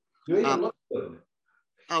great. Do you look good?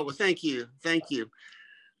 Oh, well, thank you. Thank you.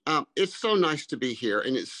 It's so nice to be here,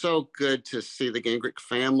 and it's so good to see the Gingrich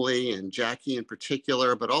family and Jackie in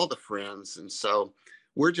particular, but all the friends. And so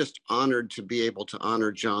we're just honored to be able to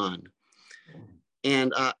honor John.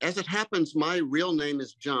 And as it happens, my real name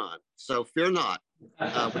is John, so fear not.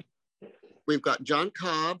 We've got John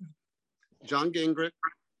Cobb, John Gingrich,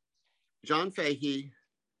 John Fahey,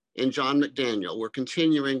 and John McDaniel. We're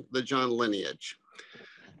continuing the John lineage.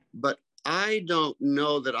 But I don't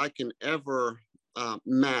know that I can ever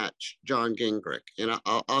match John Gingrich, and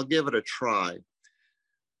I'll give it a try.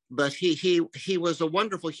 But he was a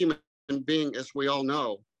wonderful human being, as we all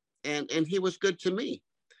know, and he was good to me.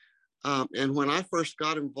 And when I first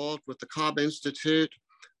got involved with the Cobb Institute,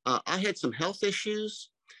 I had some health issues,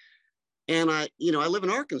 and I live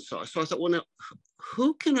in Arkansas, so I thought, well, now,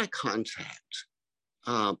 who can I contact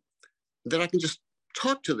that I can just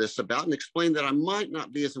talk to this about and explain that I might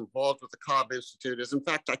not be as involved with the Cobb Institute as, in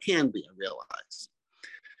fact, I can be, I realize.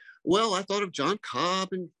 Well, I thought of John Cobb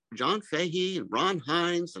and John Fahey and Ron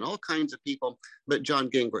Hines and all kinds of people, but John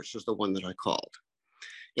Gingrich was the one that I called.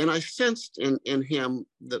 And I sensed in him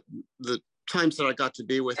the times that I got to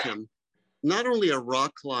be with him, not only a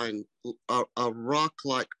rock-like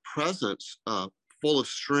presence full of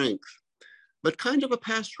strength, but kind of a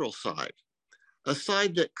pastoral side, a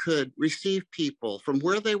side that could receive people from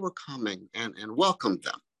where they were coming and welcome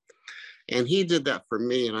them. And he did that for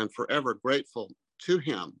me, and I'm forever grateful to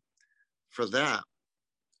him for that.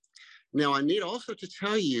 Now, I need also to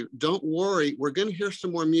tell you, don't worry, we're going to hear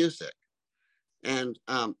some more music. And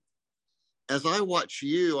as I watch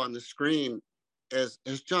you on the screen, as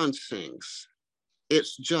John sings,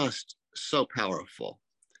 it's just so powerful,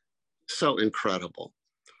 so incredible.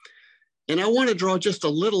 And I want to draw just a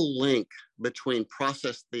little link between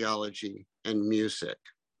process theology and music.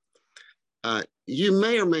 You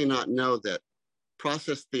may or may not know that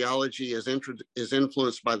process theology is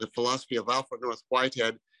influenced by the philosophy of Alfred North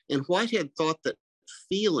Whitehead. And Whitehead thought that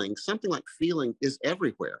feeling, something like feeling, is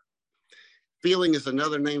everywhere. Feeling is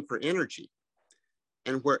another name for energy.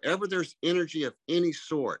 And wherever there's energy of any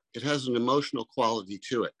sort, it has an emotional quality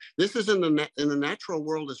to it. This is in the natural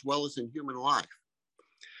world as well as in human life.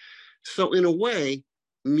 So in a way,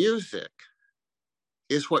 music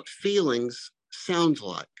is what feelings sound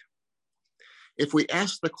like. If we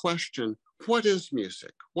ask the question, what is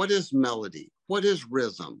music? What is melody? What is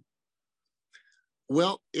rhythm?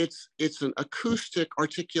 Well, it's an acoustic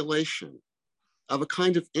articulation of a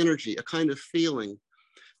kind of energy, a kind of feeling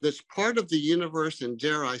that's part of the universe and,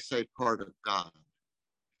 dare I say, part of God.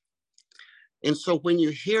 And so when you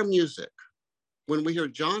hear music, when we hear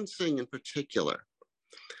John sing in particular,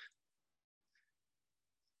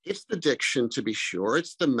 it's the diction, to be sure,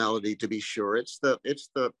 it's the melody, to be sure, it's the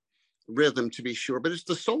rhythm, to be sure, but it's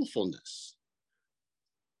the soulfulness.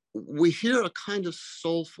 We hear a kind of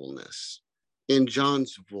soulfulness in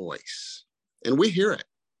John's voice, and we hear it,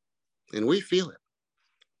 and we feel it.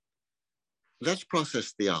 That's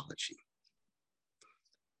process theology.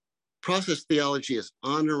 Process theology is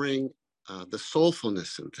honoring the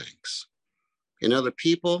soulfulness in things. In other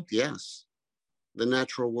people, yes. The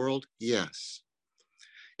natural world, yes.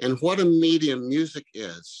 And what a medium music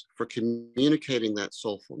is for communicating that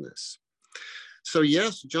soulfulness. So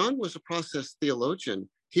yes, John was a process theologian.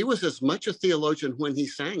 He was as much a theologian when he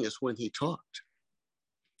sang as when he talked.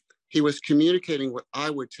 he was communicating what I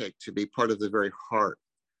would take to be part of the very heart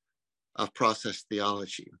of process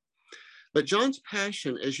theology. But John's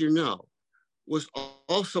passion, as you know, was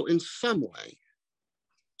also in some way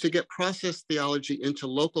to get process theology into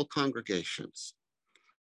local congregations.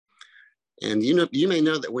 And you may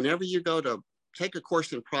know that whenever you go to take a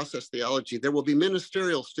course in process theology, there will be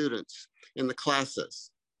ministerial students in the classes.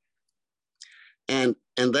 And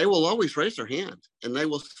they will always raise their hand and they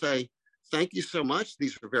will say, thank you so much.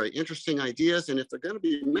 These are very interesting ideas. And if they're going to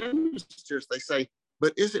be ministers, they say,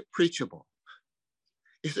 but is it preachable?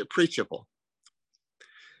 Is it preachable?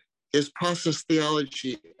 Is process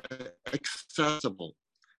theology accessible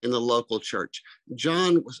in the local church?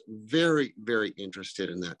 John was very, very interested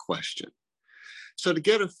in that question. So to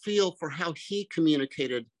get a feel for how he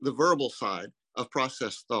communicated the verbal side of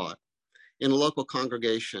process thought in a local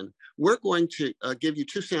congregation, we're going to give you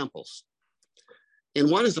two samples. And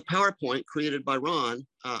one is a PowerPoint created by Ron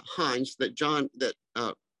Hines that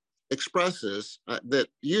expresses, that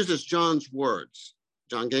uses John's words,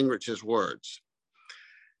 John Gingrich's words.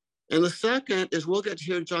 And the second is we'll get to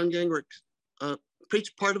hear John Gingrich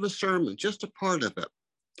preach part of a sermon, just a part of it.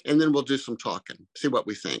 And then we'll do some talking, see what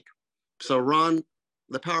we think. So Ron,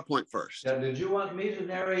 the PowerPoint first. Yeah, did you want me to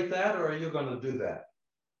narrate that or are you going to do that?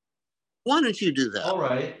 Why don't you do that? All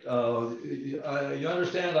right. You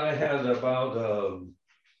understand I had about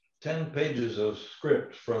 10 pages of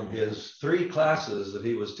script from his 3 classes that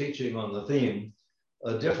he was teaching on the theme,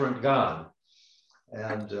 A Different God.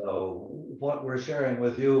 And what we're sharing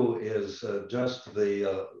with you is just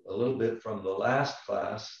a little bit from the last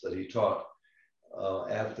class that he taught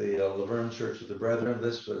at the La Verne Church of the Brethren.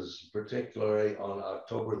 This was particularly on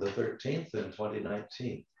October the 13th in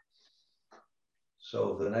 2019.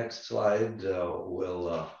 So the next slide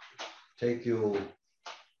will take you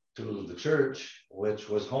to the church, which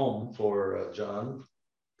was home for John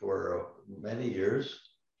for many years,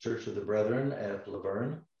 Church of the Brethren at La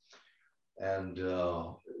Verne. And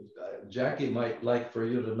Jacki might like for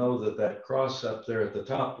you to know that that cross up there at the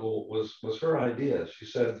top was her idea. She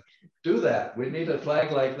said, do that. We need a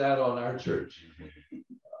flag like that on our church.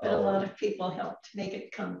 But a lot of people helped make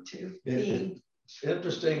it come to being. It's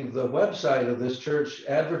interesting, the website of this church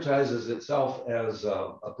advertises itself as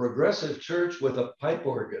a progressive church with a pipe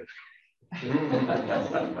organ.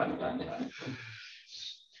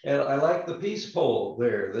 And I like the peace pole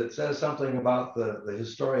there that says something about the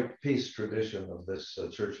historic peace tradition of this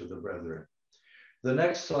Church of the Brethren. The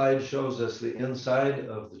next slide shows us the inside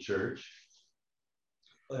of the church,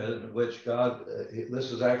 in which God,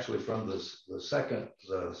 this is actually from the second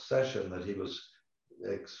session that he was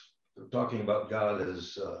talking about God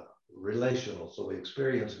as relational. So we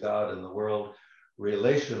experience God in the world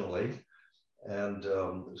relationally. And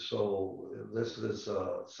so this is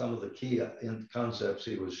some of the key concepts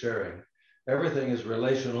he was sharing. Everything is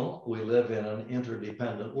relational. We live in an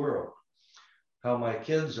interdependent world. How my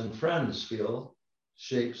kids and friends feel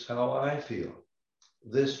shapes how I feel.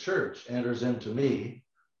 This church enters into me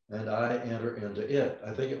and I enter into it.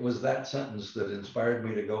 I think it was that sentence that inspired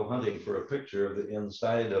me to go hunting for a picture of the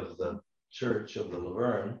inside of the church of the La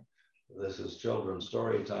Verne. This is children's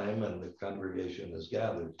story time and the congregation is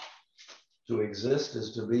gathered. To exist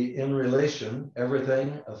is to be in relation.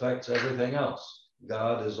 Everything affects everything else.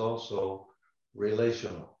 God is also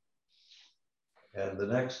relational. And the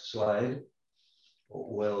next slide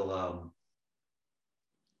will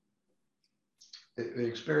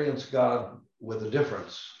experience God with a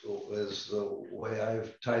difference is the way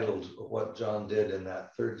I've titled what John did in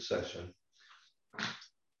that third session.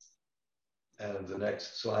 And the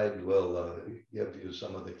next slide will give you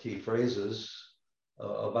some of the key phrases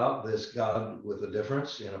about this God with a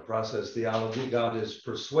difference in a process theology. God is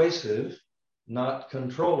persuasive, not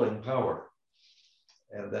controlling power.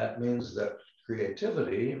 And that means that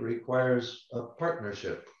creativity requires a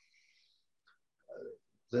partnership.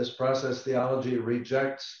 This process theology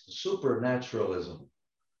rejects supernaturalism.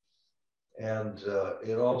 And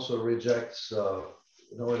it also rejects,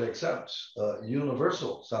 it accepts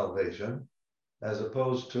universal salvation as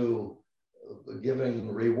opposed to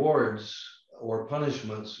giving rewards or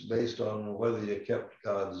punishments based on whether you kept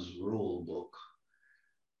God's rule book.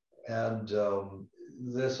 And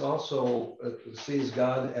this also sees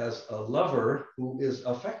God as a lover who is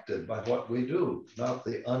affected by what we do, not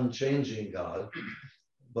the unchanging God,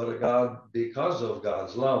 but a God, because of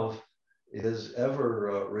God's love, is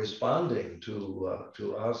ever responding to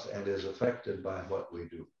us and is affected by what we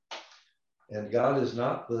do. And God is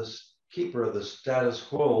not the keeper of the status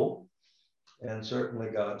quo, and certainly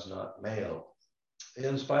God's not male,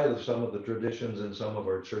 in spite of some of the traditions in some of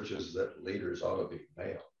our churches that leaders ought to be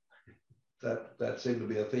male. that seemed to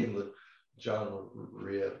be a theme that John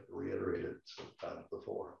reiterated sometimes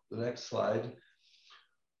before. The next slide.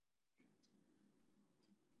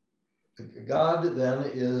 God then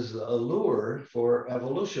is a lure for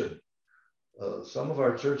evolution. Some of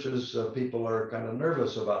our churches, people are kind of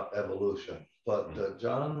nervous about evolution, but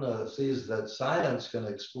John sees that science can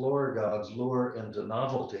explore God's lure into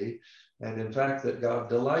novelty, and in fact that God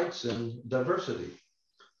delights in diversity.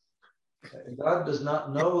 God does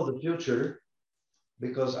not know the future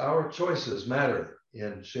because our choices matter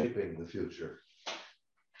in shaping the future.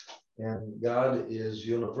 And God is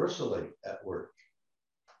universally at work.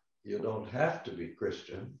 You don't have to be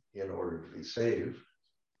Christian in order to be saved.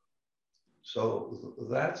 So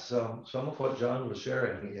that's some of what John was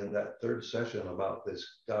sharing in that third session about this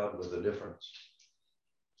God with a difference.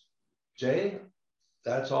 Jay,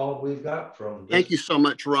 that's all we've got from this. Thank you so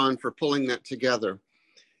much, Ron, for pulling that together.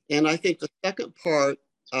 And I think the second part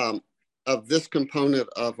of this component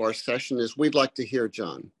of our session is we'd like to hear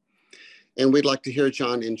John. And we'd like to hear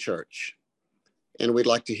John in church. And we'd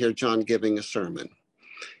like to hear John giving a sermon.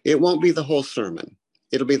 It won't be the whole sermon.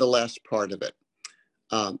 It'll be the last part of it.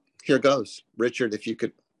 Here goes. Richard, if you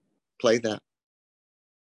could play that.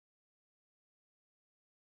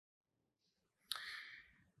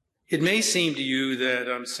 It may seem to you that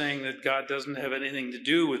I'm saying that God doesn't have anything to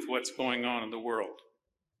do with what's going on in the world.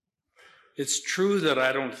 It's true that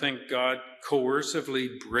I don't think God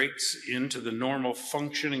coercively breaks into the normal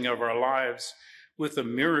functioning of our lives with a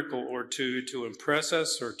miracle or two to impress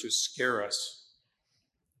us or to scare us.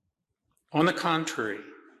 On the contrary,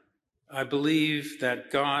 I believe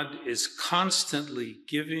that God is constantly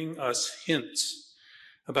giving us hints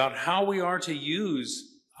about how we are to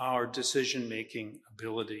use our decision-making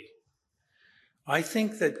ability. I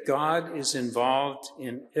think that God is involved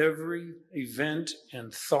in every event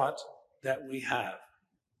and thought that we have.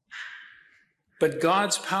 But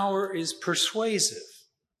God's power is persuasive,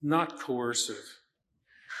 not coercive.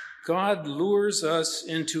 God lures us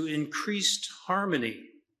into increased harmony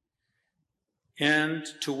and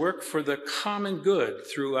to work for the common good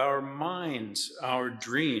through our minds, our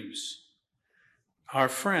dreams, our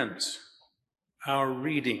friends, our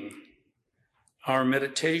reading, our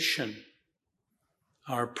meditation,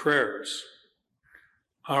 our prayers,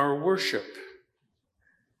 our worship,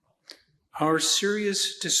 our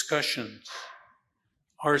serious discussions,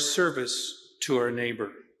 our service to our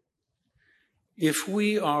neighbor. If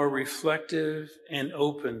we are reflective and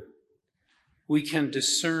open, we can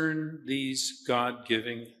discern these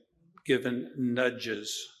God-given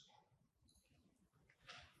nudges.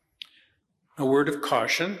 A word of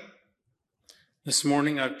caution. This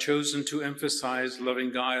morning I've chosen to emphasize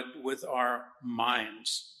loving God with our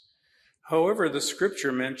minds. However, the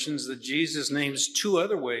scripture mentions that Jesus names two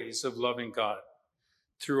other ways of loving God,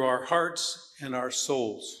 through our hearts and our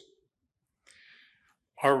souls.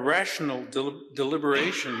 Our rational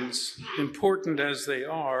deliberations, important as they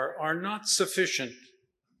are not sufficient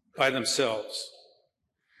by themselves.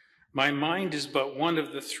 My mind is but one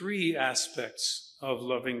of the three aspects of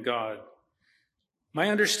loving God. My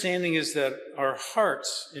understanding is that our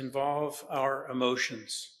hearts involve our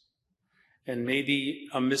emotions and maybe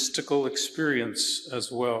a mystical experience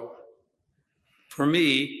as well. For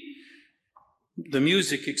me, the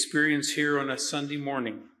music experience here on a Sunday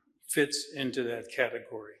morning fits into that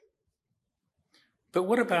category. But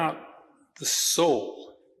what about the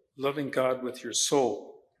soul, loving God with your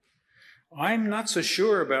soul? I'm not so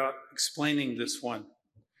sure about explaining this one,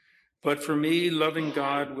 but for me, loving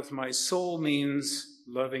God with my soul means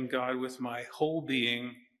loving God with my whole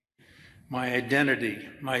being, my identity,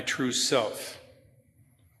 my true self.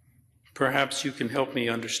 Perhaps you can help me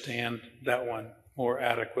understand that one more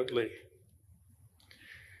adequately.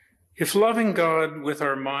 If loving God with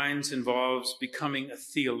our minds involves becoming a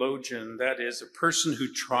theologian, that is, a person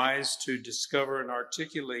who tries to discover and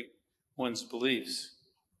articulate one's beliefs,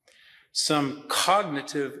 some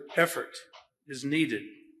cognitive effort is needed.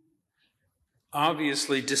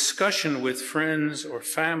 Obviously, discussion with friends or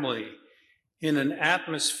family in an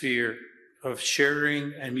atmosphere of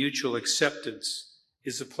sharing and mutual acceptance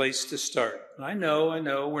is a place to start. I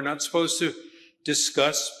know, we're not supposed to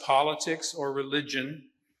discuss politics or religion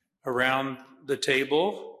around the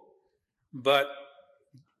table, but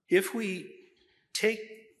if we take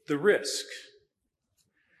the risk,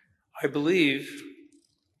 I believe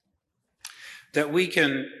that we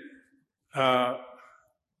can,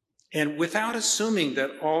 and without assuming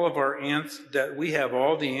that that we have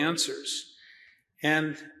all the answers,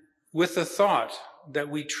 and with the thought that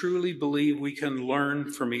we truly believe we can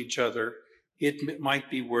learn from each other, it might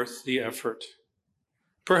be worth the effort.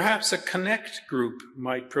 Perhaps a connect group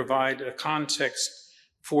might provide a context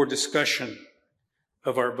for discussion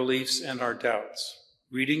of our beliefs and our doubts.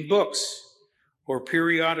 Reading books or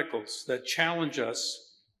periodicals that challenge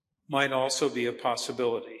us might also be a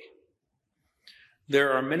possibility.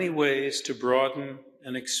 There are many ways to broaden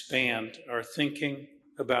and expand our thinking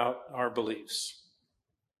about our beliefs.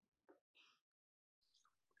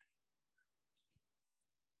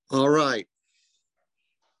 All right.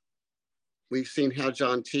 We've seen how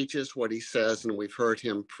John teaches, what he says, and we've heard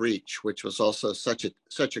him preach, which was also such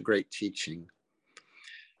a great teaching.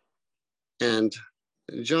 And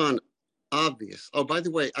John, obvious. Oh, by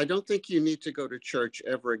the way, I don't think you need to go to church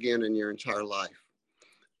ever again in your entire life,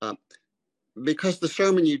 because the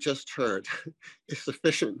sermon you just heard is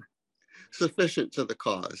sufficient to the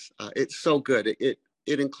cause. It's so good. It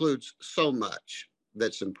includes so much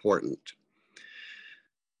that's important.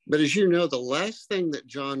 But as you know, the last thing that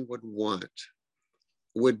John would want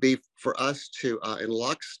would be for us to, in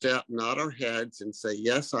lockstep, nod our heads and say,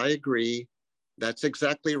 yes, I agree. That's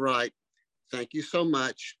exactly right. Thank you so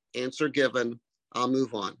much. Answer given. I'll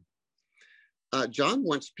move on. John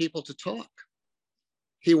wants people to talk.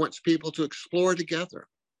 He wants people to explore together.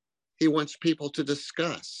 He wants people to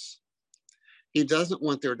discuss. He doesn't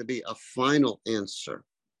want there to be a final answer.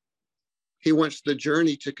 He wants the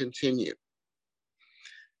journey to continue.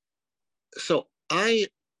 So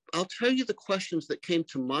I'll tell you the questions that came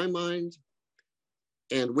to my mind,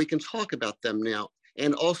 and we can talk about them now.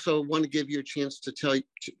 And also want to give you a chance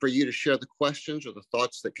for you to share the questions or the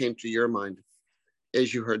thoughts that came to your mind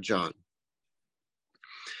as you heard John.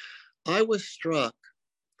 I was struck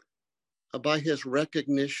by his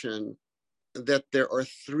recognition that there are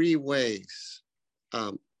three ways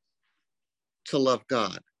to love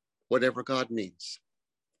God, whatever God means.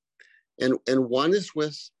 And one is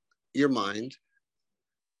with your mind,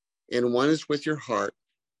 and one is with your heart,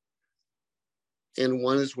 and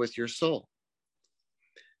one is with your soul.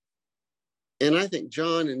 And I think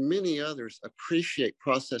John and many others appreciate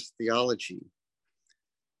process theology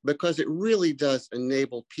because it really does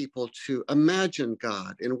enable people to imagine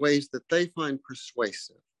God in ways that they find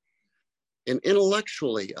persuasive and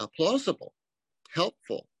intellectually plausible,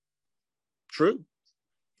 helpful, true,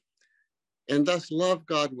 and thus love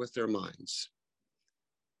God with their minds.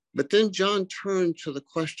 But then John turned to the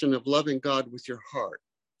question of loving God with your heart,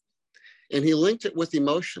 and he linked it with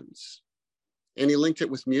emotions, and he linked it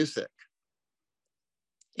with music.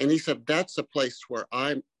 And he said, that's a place where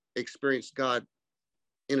I experience God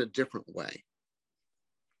in a different way.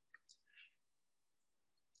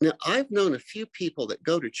 Now, I've known a few people that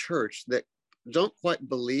go to church that don't quite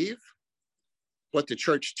believe what the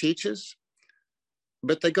church teaches,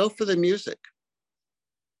 but they go for the music.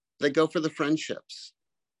 They go for the friendships.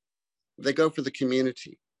 They go for the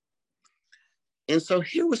community. And so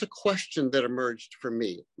here was a question that emerged for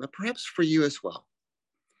me, perhaps for you as well.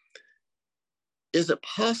 Is it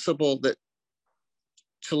possible that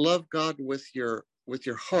to love God with your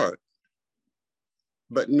heart,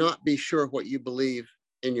 but not be sure what you believe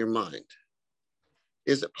in your mind?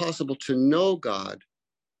 Is it possible to know God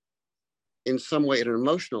in some way at an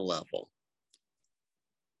emotional level,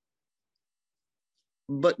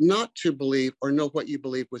 but not to believe or know what you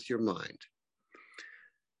believe with your mind?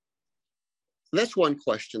 That's one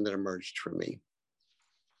question that emerged for me.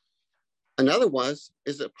 Another was,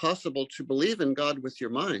 is it possible to believe in God with your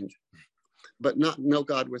mind, but not know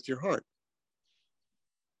God with your heart?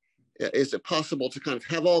 Is it possible to kind of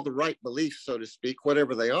have all the right beliefs, so to speak,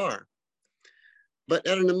 whatever they are, but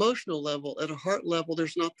at an emotional level, at a heart level,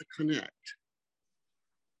 there's not the connect?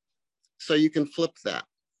 So you can flip that.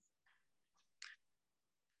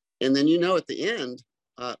 And then, at the end,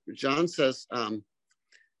 John says,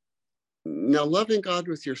 now loving God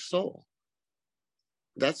with your soul,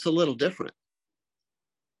 that's a little different.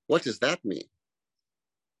 What does that mean?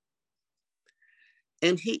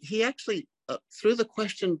 And he actually threw the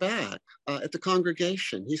question back at the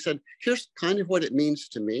congregation. He said, here's kind of what it means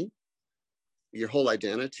to me, your whole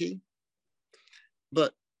identity.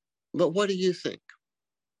 But what do you think?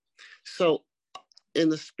 So in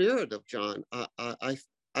the spirit of John,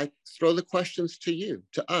 I throw the questions to you,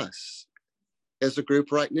 to us as a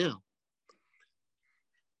group right now.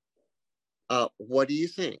 What do you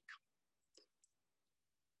think?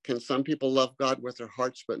 Can some people love God with their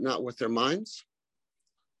hearts, but not with their minds?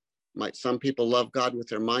 Might some people love God with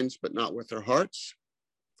their minds, but not with their hearts?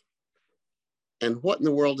 And what in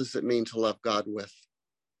the world does it mean to love God with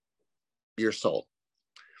your soul?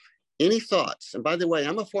 Any thoughts? And by the way,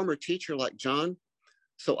 I'm a former teacher like John,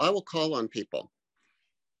 so I will call on people.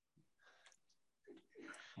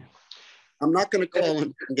 I'm not going to call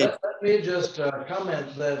him. Let me just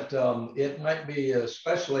comment that it might be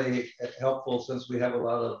especially helpful, since we have a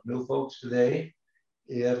lot of new folks today.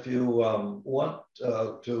 If you want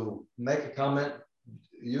to make a comment,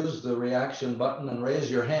 use the reaction button and raise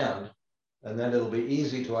your hand, and then it'll be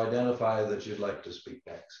easy to identify that you'd like to speak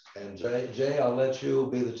next. And Jay, I'll let you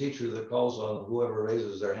be the teacher that calls on whoever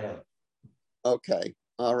raises their hand. Okay,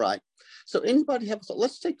 all right. So anybody have,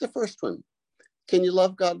 let's take the first one. Can you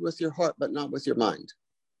love God with your heart, but not with your mind?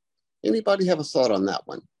 Anybody have a thought on that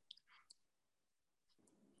one?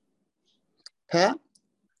 Pat?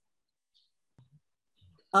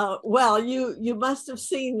 Well, you must have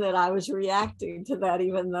seen that I was reacting to that,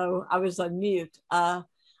 even though I was on mute.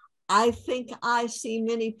 I think I see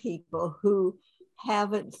many people who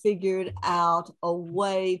haven't figured out a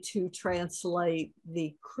way to translate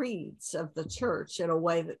the creeds of the church in a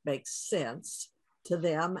way that makes sense to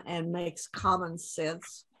them and makes common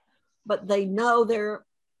sense, but they know they're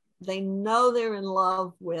in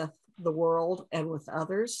love with the world and with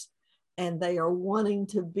others, and they are wanting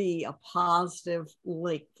to be a positive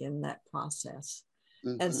link in that process.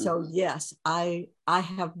 Mm-hmm. And so, yes, I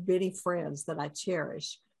have many friends that I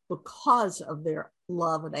cherish because of their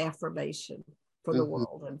love and affirmation for the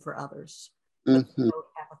world and for others, but they don't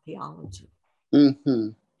have a theology.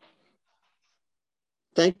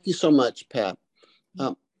 Thank you so much, Pat.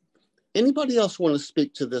 Anybody else want to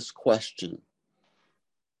speak to this question?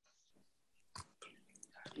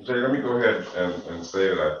 Jay, let me go ahead and say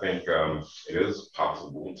that I think it is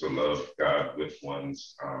possible to love God with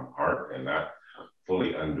one's heart and not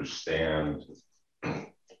fully understand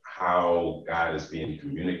how God is being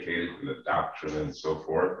communicated in the doctrine and so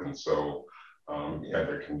forth. And so, yeah,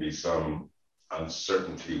 there can be some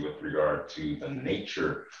uncertainty with regard to the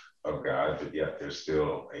nature of God, but yet there's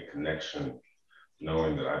still a connection,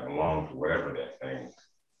 knowing that I belong to whatever that thing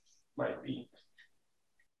might be.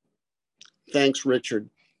 Thanks, Richard.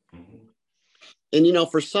 And you know,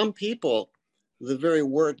 for some people, the very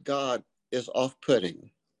word God is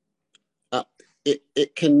off-putting.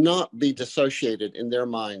 It cannot be dissociated in their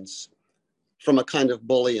minds from a kind of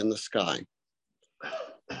bully in the sky.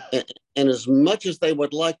 And as much as they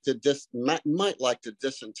would like to might like to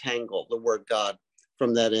disentangle the word God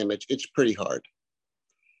from that image, it's pretty hard.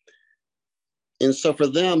 And so for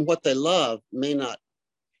them, what they love may not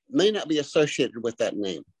be associated with that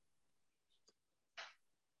name.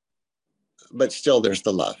 But still there's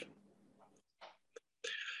the love.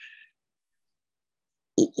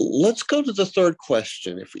 Let's go to the third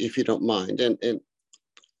question, if you don't mind. And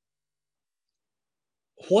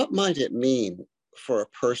what might it mean for a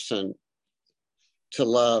person to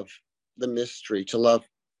love the mystery, to love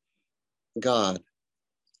God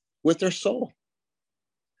with their soul?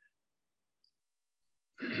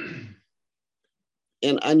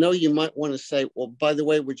 And I know you might want to say, well, by the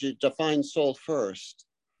way, would you define soul first?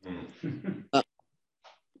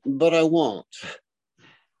 But I won't.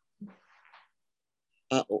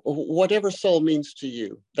 Whatever soul means to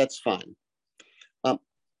you, that's fine.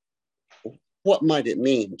 What might it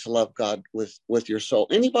mean to love God with your soul?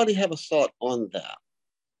 Anybody have a thought on that?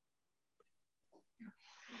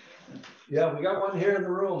 Yeah, we got one here in the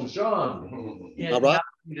room, Sean. Yeah, all right.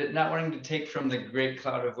 Not wanting to take from the great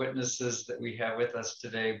cloud of witnesses that we have with us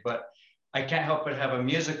today, but I can't help but have a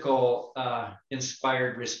musical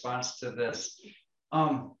inspired response to this.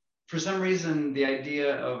 For some reason, the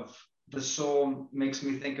idea of the soul makes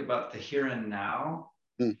me think about the here and now.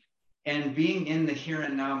 And being in the here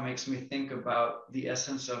and now makes me think about the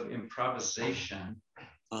essence of improvisation.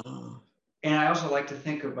 And I also like to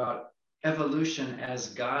think about evolution as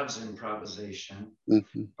God's improvisation.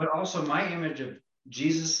 But also my image of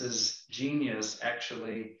Jesus's genius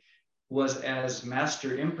actually was as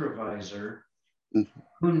master improviser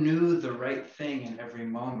who knew the right thing in every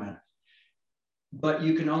moment. But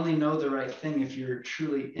you can only know the right thing if you're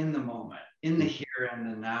truly in the moment, in the here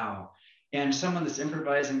and the now. And someone that's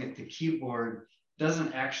improvising at the keyboard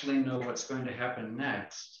doesn't actually know what's going to happen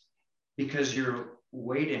next because you're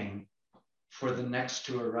waiting for the next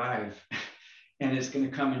to arrive. And it's going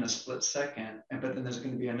to come in a split second. But then there's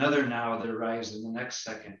going to be another now that arrives in the next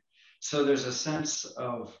second. So there's a sense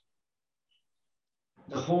of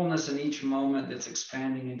the wholeness in each moment that's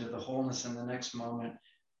expanding into the wholeness in the next moment,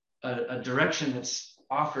 a direction that's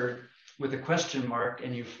offered with a question mark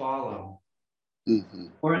and you follow.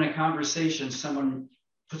 Or in a conversation, someone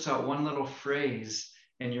puts out one little phrase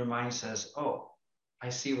and your mind says, oh, I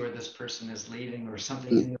see where this person is leading, or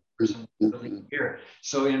something in the person is really here.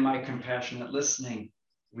 So in my compassionate listening,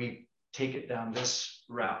 we take it down this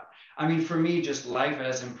route. I mean, for me, just life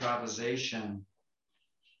as improvisation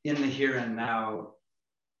in the here and now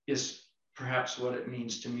is perhaps what it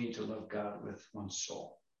means to me to love God with one's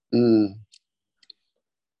soul. Mm.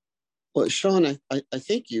 Well, Sean, I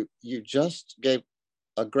think you just gave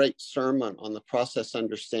a great sermon on the process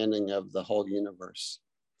understanding of the whole universe.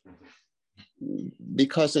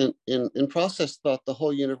 Because in process thought, the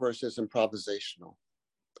whole universe is improvisational.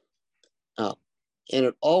 And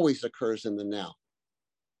it always occurs in the now.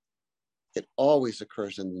 It always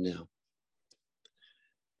occurs in the now.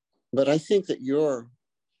 But I think that your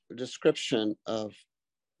description of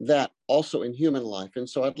that also in human life. And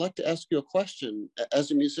so I'd like to ask you a question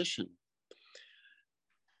as a musician.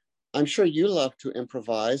 I'm sure you love to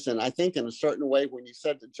improvise. And I think in a certain way, when you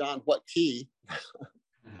said to John, what key?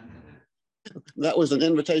 That was an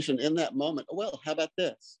invitation in that moment. Well, how about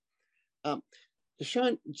this?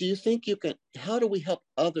 Sean, do you think you can, how do we help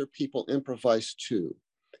other people improvise too?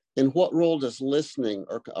 And what role does listening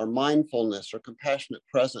or mindfulness or compassionate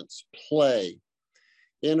presence play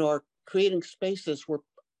in our creating spaces where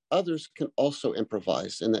others can also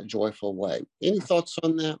improvise in that joyful way? Any thoughts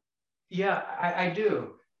on that? Yeah, I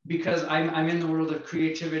do, because I'm in the world of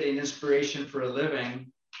creativity and inspiration for a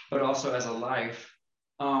living, but also as a life.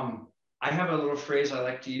 I have a little phrase I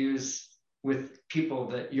like to use with people,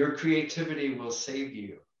 that your creativity will save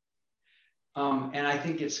you. And I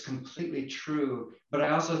think it's completely true, but I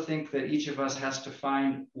also think that each of us has to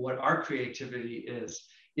find what our creativity is.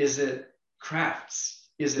 Is it crafts?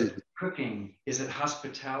 Is it cooking? Is it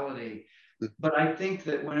hospitality? But I think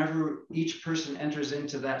that whenever each person enters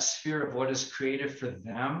into that sphere of what is creative for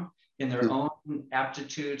them in their own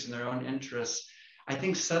aptitudes and their own interests, I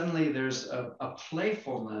think suddenly there's a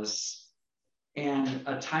playfulness and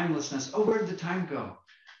a timelessness. Oh, where did the time go?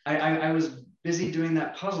 I was busy doing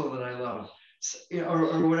that puzzle that I love,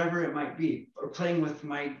 or whatever it might be, or playing with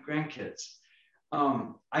my grandkids.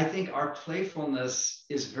 I think our playfulness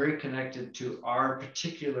is very connected to our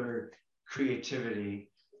particular creativity.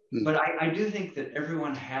 But I do think that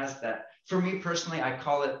everyone has that. For me personally, I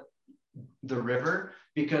call it the river,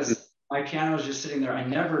 because my piano is just sitting there. I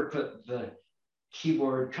never put the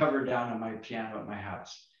keyboard cover down on my piano at my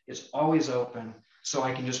house. It's always open, so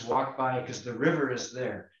I can just walk by, because the river is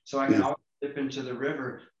there. So I can always dip into the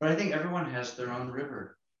river. But I think everyone has their own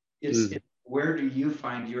river. It's where do you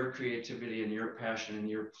find your creativity and your passion and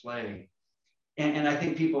your play? And I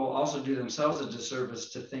think people also do themselves a disservice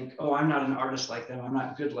to think, oh, I'm not an artist like them. I'm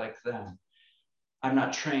not good like them. I'm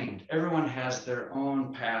not trained. Everyone has their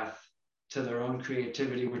own path to their own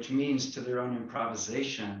creativity, which means to their own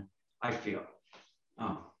improvisation, I feel.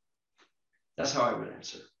 That's how I would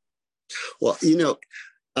answer. Well,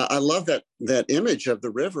 I love that image of the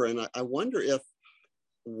river. And I wonder if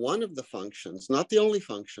one of the functions, not the only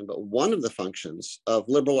function, but one of the functions of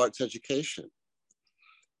liberal arts education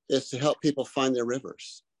is to help people find their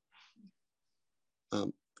rivers,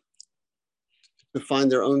 to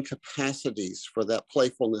find their own capacities for that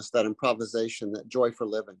playfulness, that improvisation, that joy for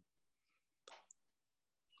living.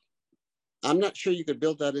 I'm not sure you could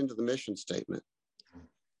build that into the mission statement.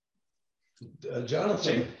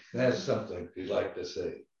 Jonathan has something he'd like to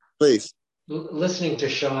say. Please. Listening to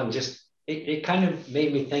Sean, it kind of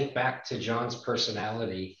made me think back to John's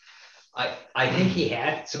personality. I think he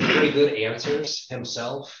had some pretty good answers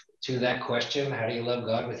himself to that question, how do you love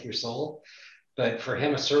God with your soul? But for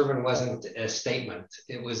him, a sermon wasn't a statement.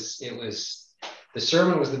 The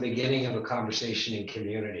sermon was the beginning of a conversation in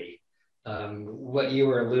community. What you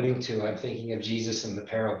were alluding to, I'm thinking of Jesus and the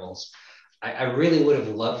parables. I really would have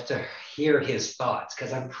loved to hear his thoughts,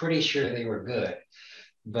 because I'm pretty sure they were good.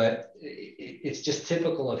 But it's just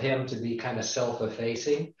typical of him to be kind of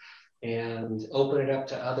self-effacing and open it up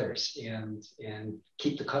to others and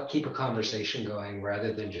keep a conversation going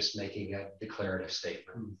rather than just making a declarative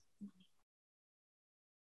statement.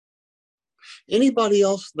 Anybody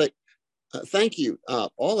else that, thank you,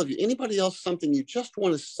 all of you. Anybody else something you just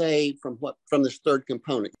want to say from this third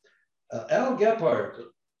component? Al Gephardt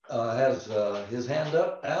has his hand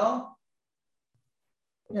up. Al?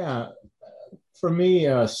 Yeah, for me,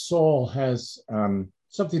 soul has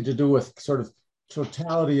something to do with sort of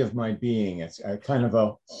totality of my being. It's a kind of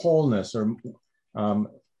a wholeness, or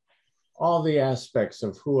all the aspects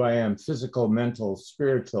of who I am, physical, mental,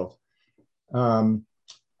 spiritual.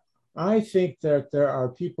 I think that there are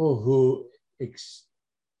people who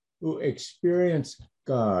experience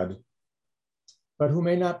God, but who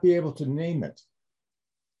may not be able to name it.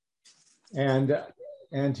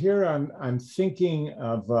 And here I'm thinking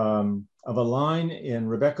of a line in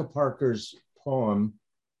Rebecca Parker's poem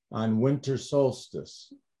on winter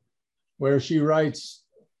solstice, where she writes,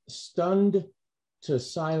 "Stunned to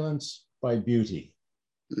silence by beauty."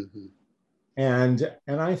 Mm-hmm. And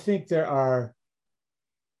I think there are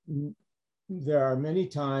there are many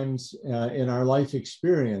times in our life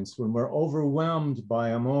experience when we're overwhelmed by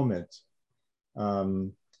a moment.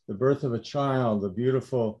 The birth of a child, a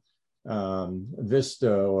beautiful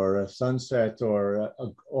vista or a sunset or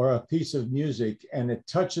a piece of music, and it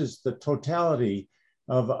touches the totality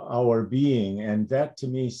of our being. And that to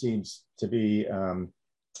me seems to be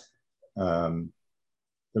the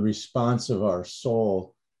response of our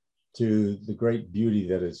soul to the great beauty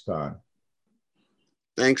that is gone.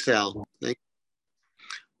 Thanks, Al. Thank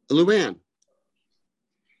you. Luann.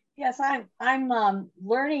 Yes, I'm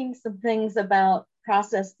learning some things about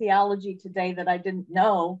process theology today that I didn't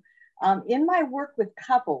know. In my work with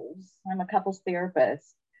couples, I'm a couples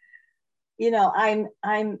therapist. You know,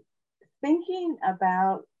 I'm thinking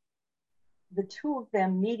about the two of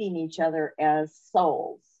them meeting each other as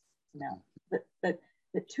souls. You know,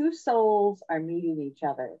 the two souls are meeting each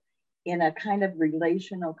other in a kind of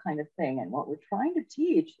relational kind of thing. And what we're trying to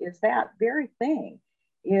teach is that very thing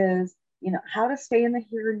is, you know, how to stay in the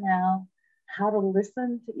here and now, how to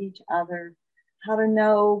listen to each other, how to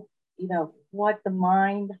know, you know, what the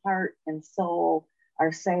mind, heart, and soul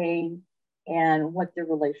are saying and what their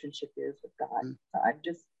relationship is with God. So I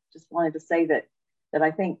just wanted to say that I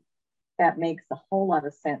think that makes a whole lot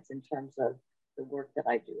of sense in terms of the work that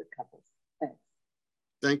I do with couples. Thanks.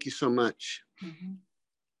 Thank you so much. Mm-hmm.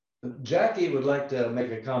 Jacki would like to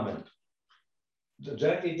make a comment.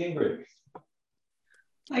 Jacki Gingrich.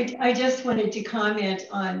 I just wanted to comment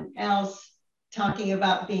on Al's talking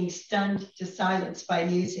about being stunned to silence by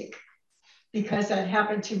music, because that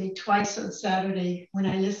happened to me twice on Saturday when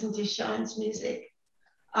I listened to Sean's music.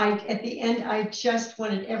 At the end, I just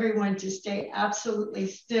wanted everyone to stay absolutely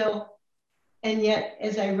still. And yet,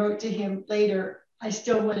 as I wrote to him later, I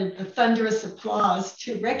still wanted the thunderous applause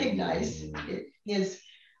to recognize his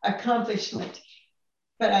accomplishment.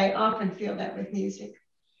 But I often feel that with music.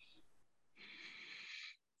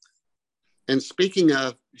 And speaking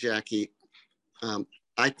of Jacki,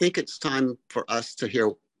 I think it's time for us to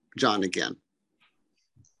hear John again.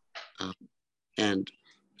 And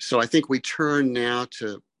so I think we turn now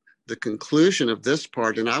to the conclusion of this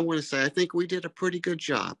part. And I want to say, I think we did a pretty good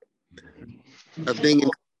job of being in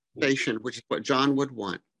conversation, which is what John would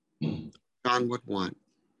want. John would want.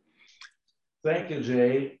 Thank you,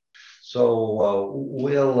 Jay. So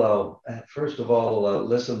we'll first of all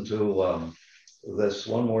listen to this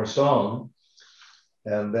one more song,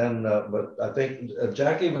 and then. But I think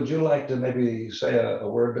Jacki, would you like to maybe say a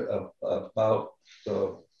word about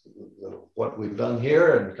what we've done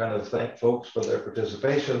here and kind of thank folks for their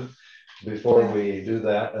participation before we do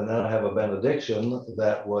that? And then I have a benediction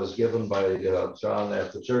that was given by John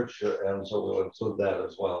at the church, and so we'll include that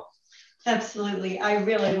as well. Absolutely. I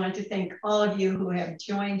really want to thank all of you who have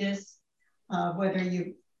joined us, whether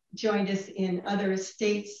you joined us in other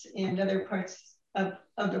states and other parts of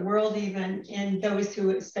the world even, and those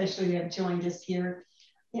who especially have joined us here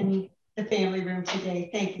in the family room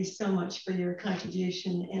today. Thank you so much for your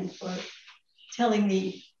contribution and for telling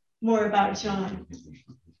me more about John.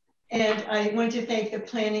 And I want to thank the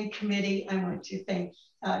planning committee. I want to thank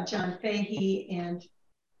John Fahey and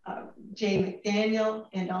Jay McDaniel,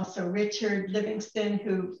 and also Richard Livingston,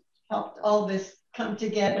 who helped all this come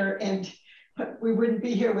together, and we wouldn't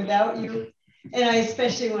be here without you. And I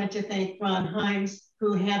especially want to thank Ron Himes,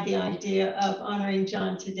 who had the idea of honoring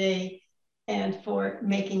John today, and for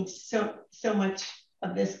making so much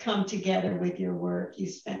of this come together with your work. You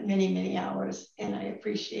spent many, many hours, and I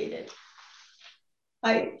appreciate it.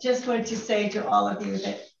 I just want to say to all of you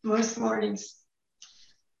that most mornings,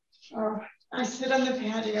 I sit on the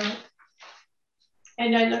patio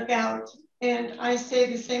and I look out and I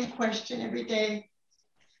say the same question every day.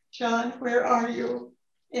 John, where are you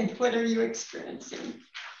and what are you experiencing?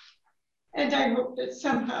 And I hope that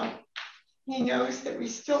somehow he knows that we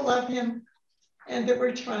still love him and that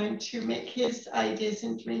we're trying to make his ideas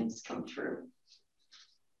and dreams come true.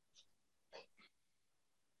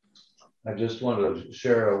 I just want to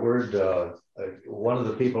share a word. One of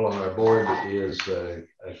the people on our board is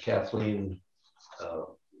Kathleen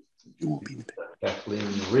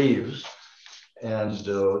Reeves, and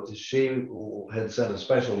she had sent a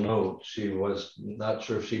special note. She was not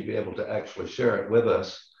sure if she'd be able to actually share it with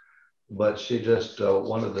us, but she just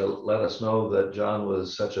wanted to let us know that John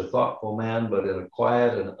was such a thoughtful man, but in a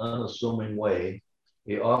quiet and unassuming way.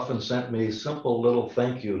 He often sent me simple little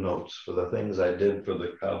thank you notes for the things I did for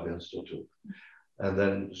the Cobb Institute. And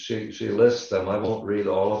then she lists them. I won't read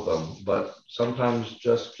all of them, but sometimes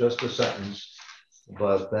just a sentence.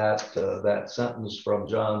 But that sentence from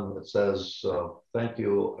John that says, thank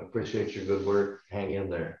you, appreciate your good work, hang in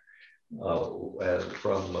there. and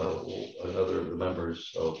from another of the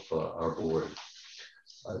members of our board.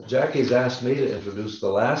 Jacki's asked me to introduce the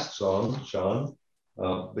last song, Sean,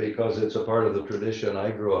 because it's a part of the tradition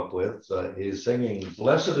I grew up with. He's singing,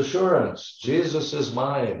 "Blessed Assurance, Jesus is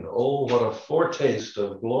mine. Oh, what a foretaste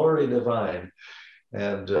of glory divine."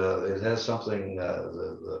 And it has something,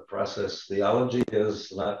 the process theology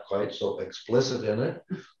is not quite so explicit in it,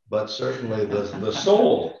 but certainly the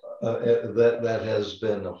soul that has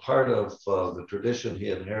been a part of the tradition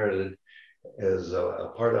he inherited is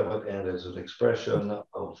a part of it, and is an expression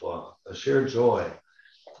of a shared joy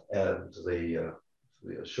and the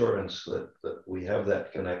assurance that we have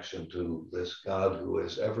that connection to this God who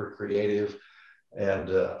is ever creative and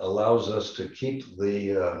allows us to keep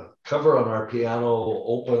the cover on our piano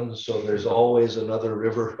open so there's always another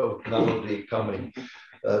river of melody coming.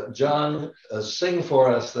 John, sing for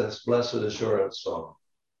us this Blessed Assurance song.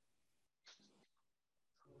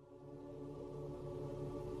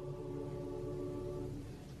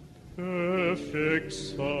 Perfect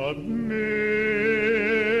submission,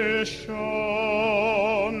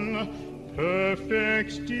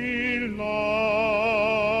 perfect delight,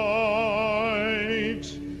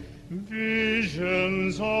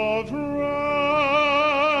 visions of rapture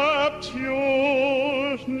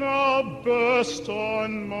now burst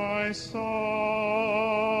on my sight.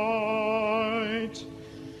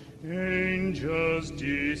 Angels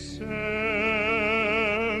descending,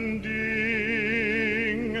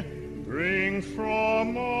 bring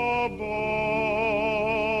from above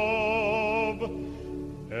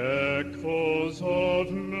echoes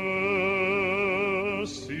of mercy,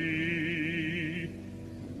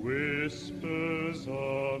 whispers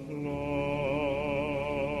of love.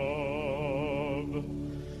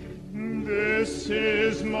 This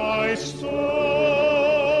is my story,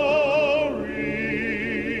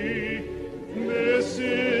 this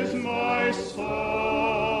is my song,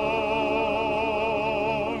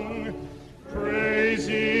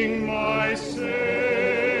 praising my Savior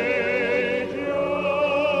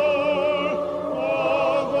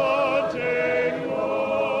all the day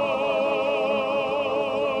long.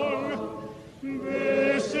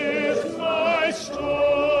 This is my story,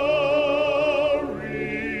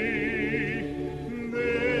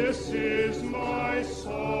 this is my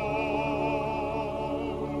song,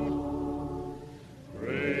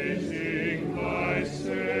 praising my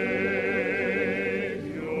Savior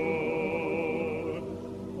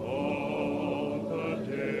all the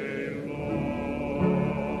day long. This is my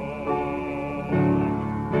story,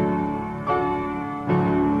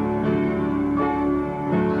 this is my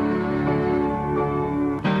song,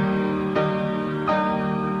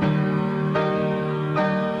 praising my Savior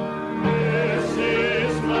all the day long. This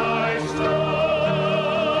is my story,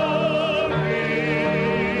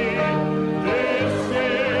 this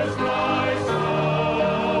is my song,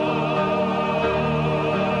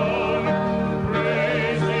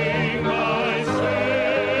 praising my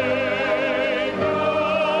Savior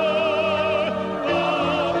all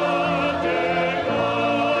the day long.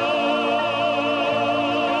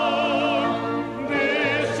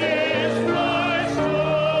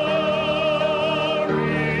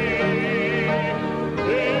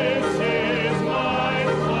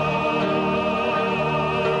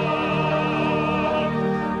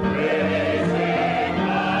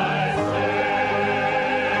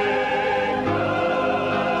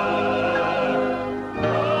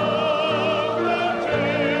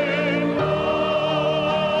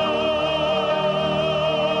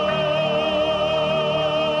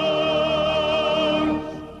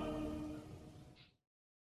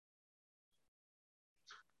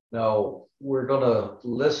 Now, we're going to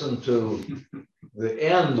listen to the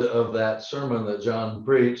end of that sermon that John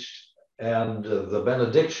preached and the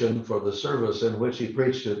benediction for the service in which he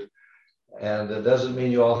preached it. And it doesn't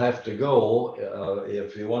mean you all have to go.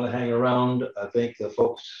 If you want to hang around, I think the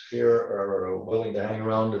folks here are willing to hang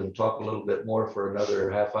around and talk a little bit more for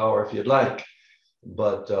another half hour if you'd like.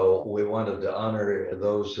 But we wanted to honor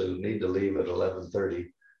those who need to leave at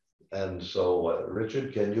 11:30. And so,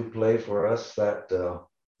 Richard, can you play for us that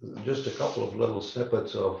just a couple of little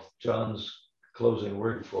snippets of John's closing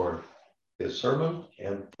word for his sermon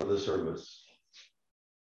and for the service?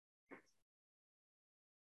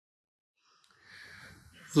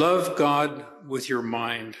 Love God with your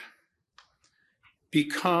mind.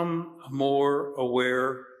 Become a more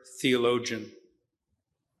aware theologian.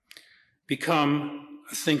 Become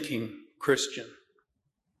a thinking Christian.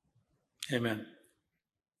 Amen.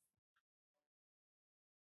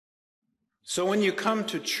 So when you come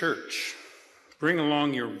to church, bring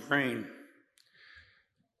along your brain,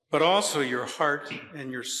 but also your heart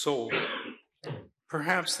and your soul.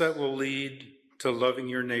 Perhaps that will lead to loving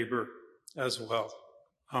your neighbor as well.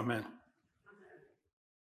 Amen.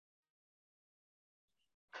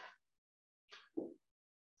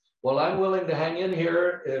 Well, I'm willing to hang in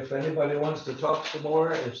here if anybody wants to talk some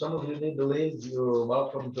more. If some of you need to leave, you're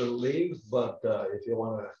welcome to leave. But if you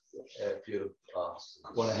want to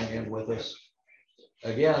hang in with us,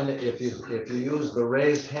 again, if you use the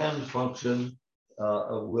raised hand function,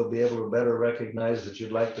 we'll be able to better recognize that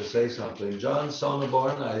you'd like to say something. John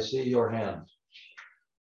Sonneborn, I see your hand.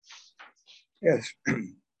 Yes,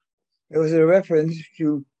 it was a reference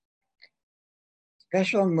to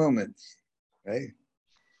special moments, right?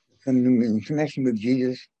 Something in connection with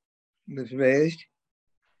Jesus was raised.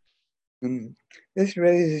 And this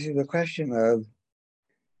raises the question of,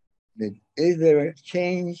 is there a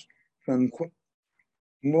change from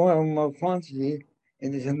more and more quantity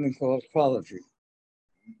into something called quality?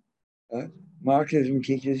 Marxism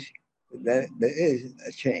teaches that there is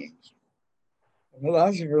a change. A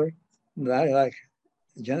philosopher that I like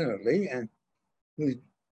generally, and whose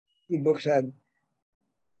books have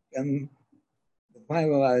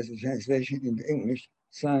finalized the translation into English,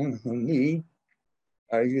 Sang Hong Lee,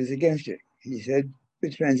 argues against it. He said the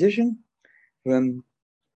transition from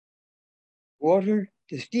water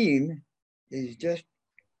to steam is just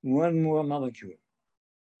one more molecule,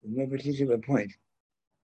 at no particular point.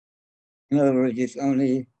 In other words, it's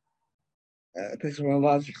only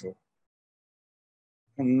epistemological.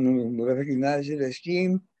 And we recognize it as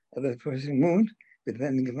steam, other person won't,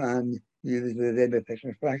 depending upon the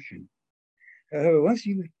Weber-Fechner fraction. However, once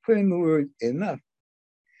you put in the word enough,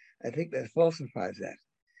 I think that falsifies that.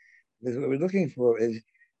 Because what we're looking for is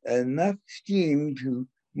enough steam to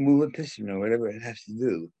move a piston or whatever it has to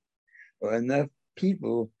do, or enough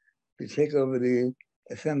people to take over the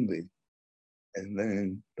assembly, as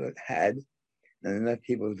Lenin had, and enough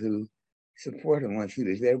people to support him once he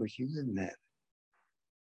was there, which he didn't have.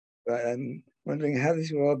 But I'm wondering how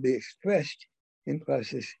this will all be expressed in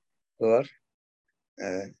process thought.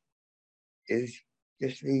 Is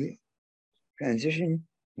just the transition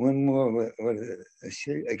one more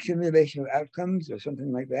accumulation of outcomes or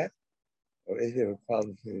something like that? Or is there a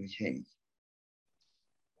qualitative change?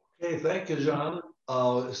 Okay, thank you, John.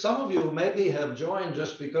 Some of you maybe have joined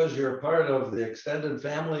just because you're part of the extended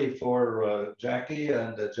family for Jacki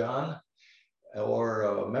and John,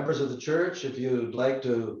 or members of the church. If you'd like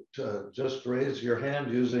to just raise your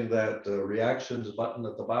hand using that reactions button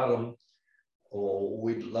at the bottom,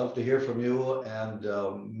 we'd love to hear from you. And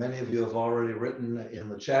many of you have already written in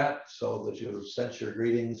the chat so that you've sent your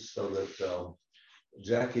greetings so that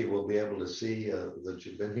Jacki will be able to see that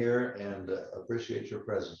you've been here and appreciate your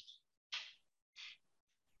presence.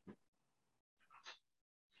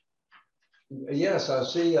 Yes, I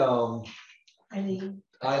see Eileen.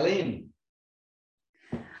 Eileen.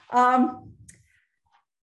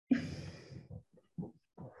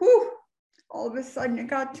 Whew, all of a sudden it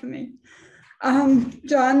got to me.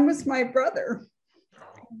 John was my brother.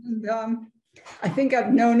 And, I think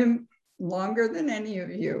I've known him longer than any of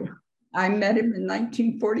you. I met him in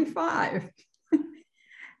 1945.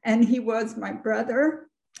 And he was my brother.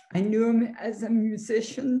 I knew him as a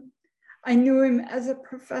musician. I knew him as a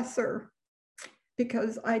professor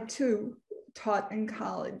because I too taught in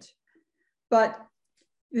college. But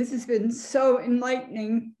this has been so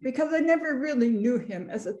enlightening because I never really knew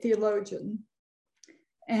him as a theologian.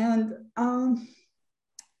 And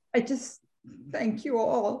I just thank you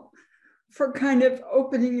all for kind of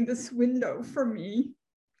opening this window for me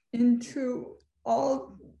into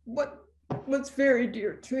all what was very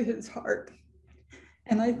dear to his heart.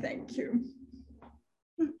 And I thank you.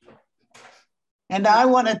 And I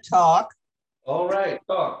want to talk. All right,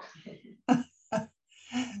 talk.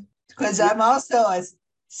 Because I'm also a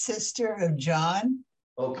sister of John.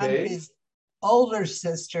 Okay. I'm his older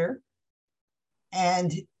sister.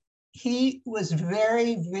 And he was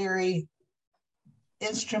very, very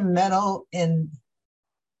instrumental in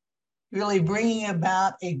really bringing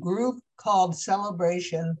about a group called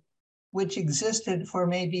Celebration, which existed for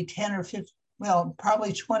maybe 10 or 15, well,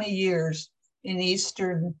 probably 20 years in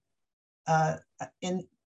Eastern,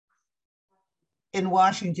 in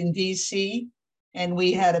Washington, D.C. And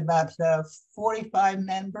we had about 45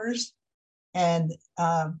 members. And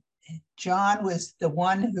John was the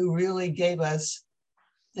one who really gave us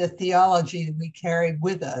the theology that we carried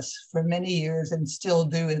with us for many years and still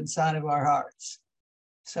do inside of our hearts.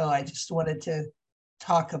 So I just wanted to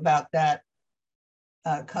talk about that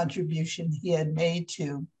contribution he had made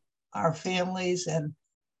to our families and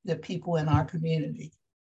the people in our community.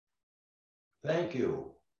 Thank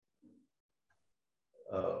you.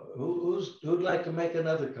 Who'd like to make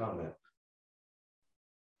another comment?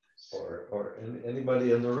 Or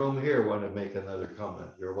anybody in the room here want to make another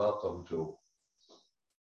comment? You're welcome to.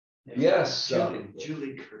 Yes,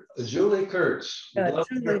 Julie Kurtz. Julie Kurtz.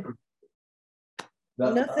 Julie,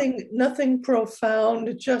 nothing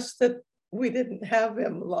profound, just that we didn't have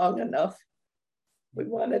him long enough. We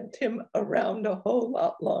wanted him around a whole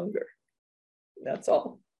lot longer. That's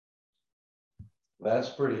all. That's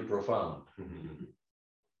pretty profound.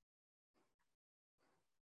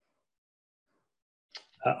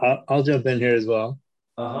 I'll jump in here as well.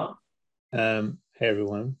 Hey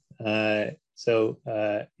everyone. You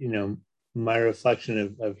know, my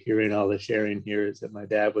reflection of hearing all the sharing here is that my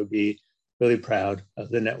dad would be really proud of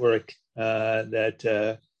the network that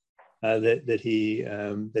he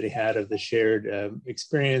had of the shared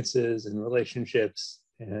experiences and relationships,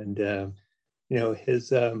 and you know, his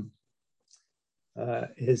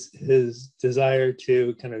desire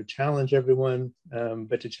to kind of challenge everyone,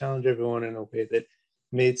 but to challenge everyone in a way that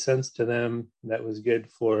made sense to them, that was good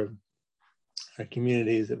for our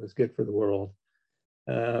communities, that was good for the world.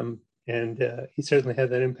 He certainly had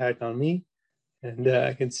that impact on me, and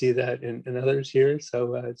I can see that in others here.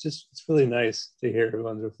 So it's really nice to hear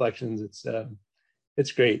everyone's reflections.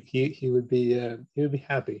 It's great. He would be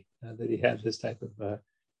happy that he had this type of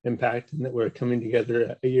impact, and that we're coming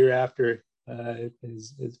together a year after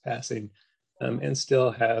his passing, and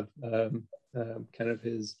still have kind of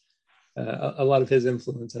his a lot of his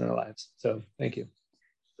influence in our lives. So thank you.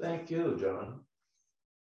 Thank you, John.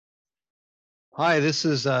 Hi, this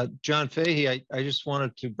is John Fahey. I just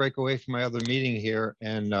wanted to break away from my other meeting here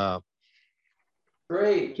and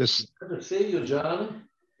great. Good to see you, John.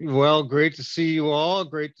 Well, great to see you all.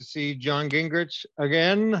 Great to see John Gingrich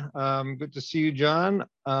again. Good to see you, John.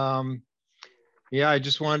 Yeah, I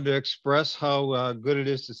just wanted to express how good it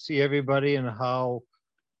is to see everybody, and how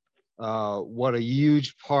what a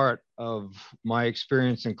huge part of my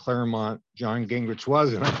experience in Claremont John Gingrich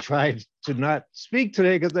was. And I tried to not speak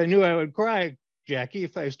today because I knew I would cry, Jackie,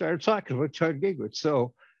 if I started talking about John Gingrich.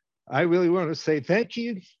 So I really want to say thank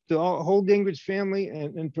you to the whole Gingrich family,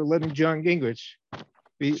 and for letting John Gingrich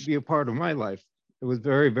be a part of my life. It was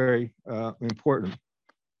very, very important.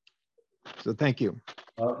 So thank you.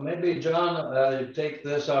 Maybe, John, take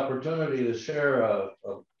this opportunity to share a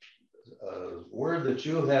word that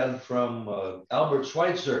you had from Albert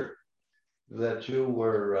Schweitzer, that you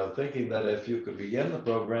were thinking that if you could begin the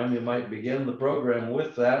program, you might begin the program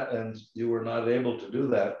with that, and you were not able to do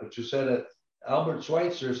that. But you said that Albert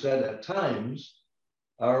Schweitzer said, at times,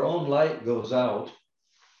 our own light goes out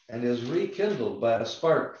and is rekindled by a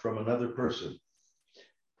spark from another person.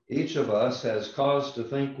 Each of us has cause to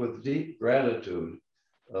think with deep gratitude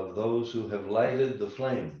of those who have lighted the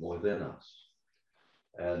flame within us.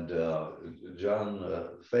 And John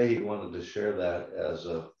Fahey wanted to share that as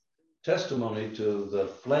a testimony to the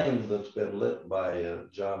flame that's been lit by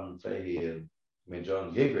John Gingrich,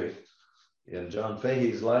 in John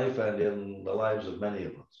Fahey's life and in the lives of many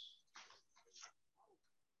of us.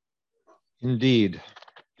 Indeed.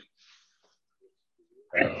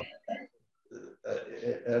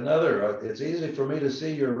 It's easy for me to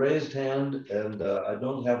see your raised hand, and I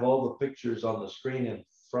don't have all the pictures on the screen in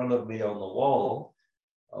front of me on the wall.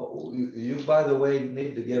 You, by the way,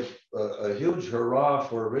 need to give a huge hurrah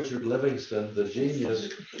for Richard Livingston, the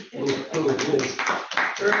genius, who is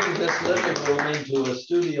turning this living room into a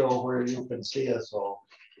studio where you can see us all.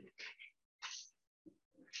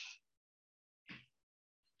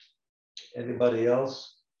 Anybody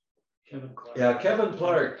else? Kevin Clark. Yeah, Kevin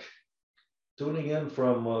Clark, tuning in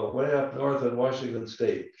from way up north in Washington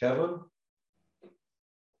State. Kevin?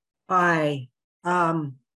 Hi.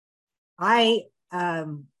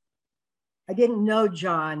 I didn't know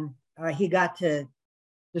John. He got to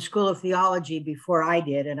the School of Theology before I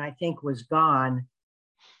did, and I think was gone.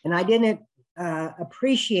 And I didn't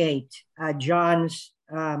appreciate John's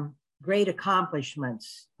great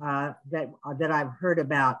accomplishments that I've heard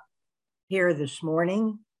about here this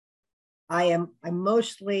morning. I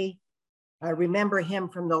mostly remember him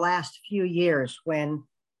from the last few years when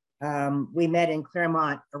we met in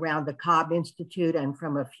Claremont around the Cobb Institute, and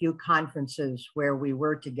from a few conferences where we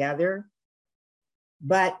were together.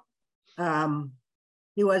 But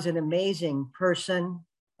he was an amazing person,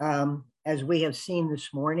 as we have seen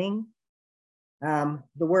this morning. The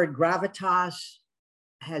word gravitas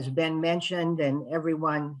has been mentioned, and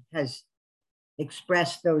everyone has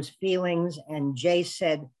expressed those feelings. And Jay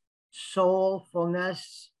said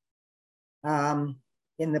soulfulness.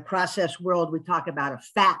 In the process world, we talk about a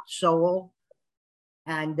fat soul.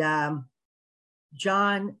 And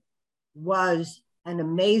John was an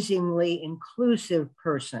amazingly inclusive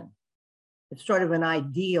person. It's sort of an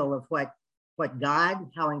ideal of what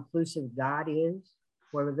how inclusive God is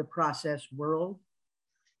for the process world.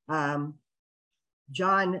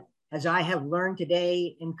 John, as I have learned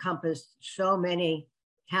today, encompassed so many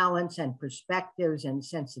talents and perspectives and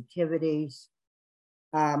sensitivities.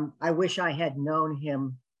 I wish I had known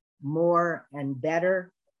him more and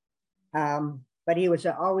better, but he was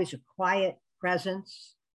always a quiet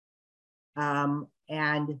presence.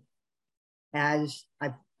 And as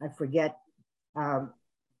I forget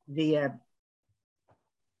the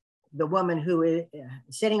woman who is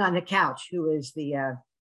sitting on the couch, who is the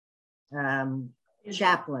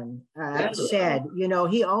chaplain, said, you know,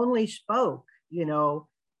 he only spoke, you know,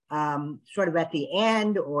 sort of at the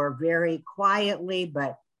end or very quietly,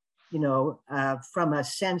 but, you know, from a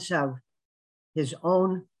sense of his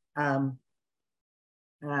own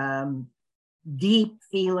deep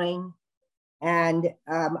feeling. And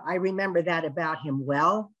I remember that about him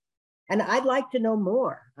well. And I'd like to know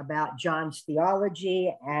more about John's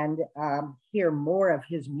theology and hear more of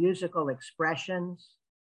his musical expressions,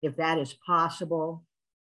 if that is possible.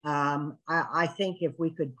 I think if we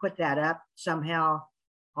could put that up somehow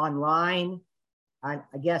online, I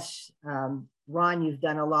guess, Ron, you've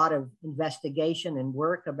done a lot of investigation and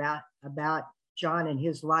work about John and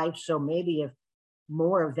his life. So maybe if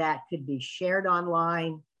more of that could be shared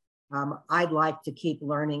online, I'd like to keep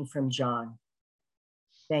learning from John.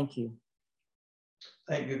 Thank you.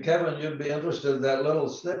 Thank you, Kevin. You'd be interested in that little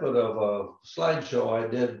snippet of a slideshow I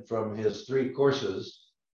did from his 3 courses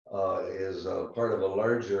is part of a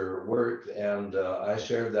larger work. And I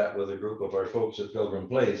shared that with a group of our folks at Pilgrim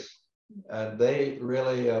Place. And they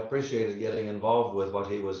really appreciated getting involved with what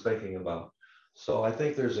he was thinking about. So I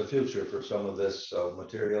think there's a future for some of this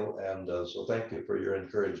material. And so thank you for your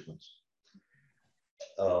encouragements.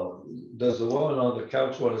 Does the woman on the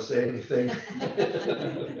couch want to say anything?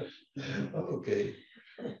 Okay.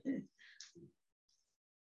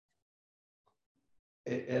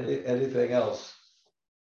 Anything else?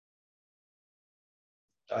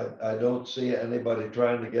 I don't see anybody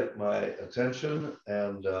trying to get my attention,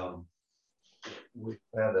 and we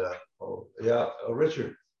had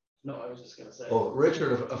Richard. No, I was just going to say. Oh,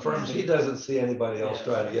 Richard affirms he doesn't see anybody else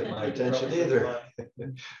trying to get my attention either.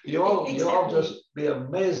 You all just be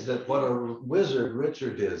amazed at what a wizard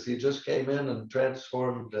Richard is. He just came in and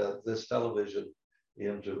transformed this television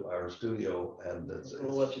into our studio, and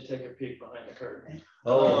we'll let you take a peek behind the curtain.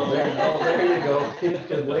 Oh, there you go. You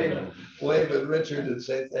can wave at Richard and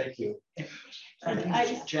say thank you.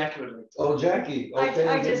 Jacki would like to. Oh, Jacki. Okay,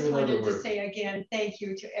 I just wanted to say again, thank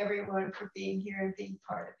you to everyone for being here and being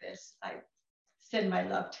part of this. I send my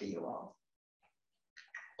love to you all.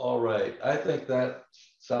 All right. I think that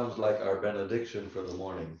sounds like our benediction for the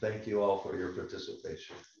morning. Thank you all for your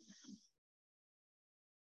participation.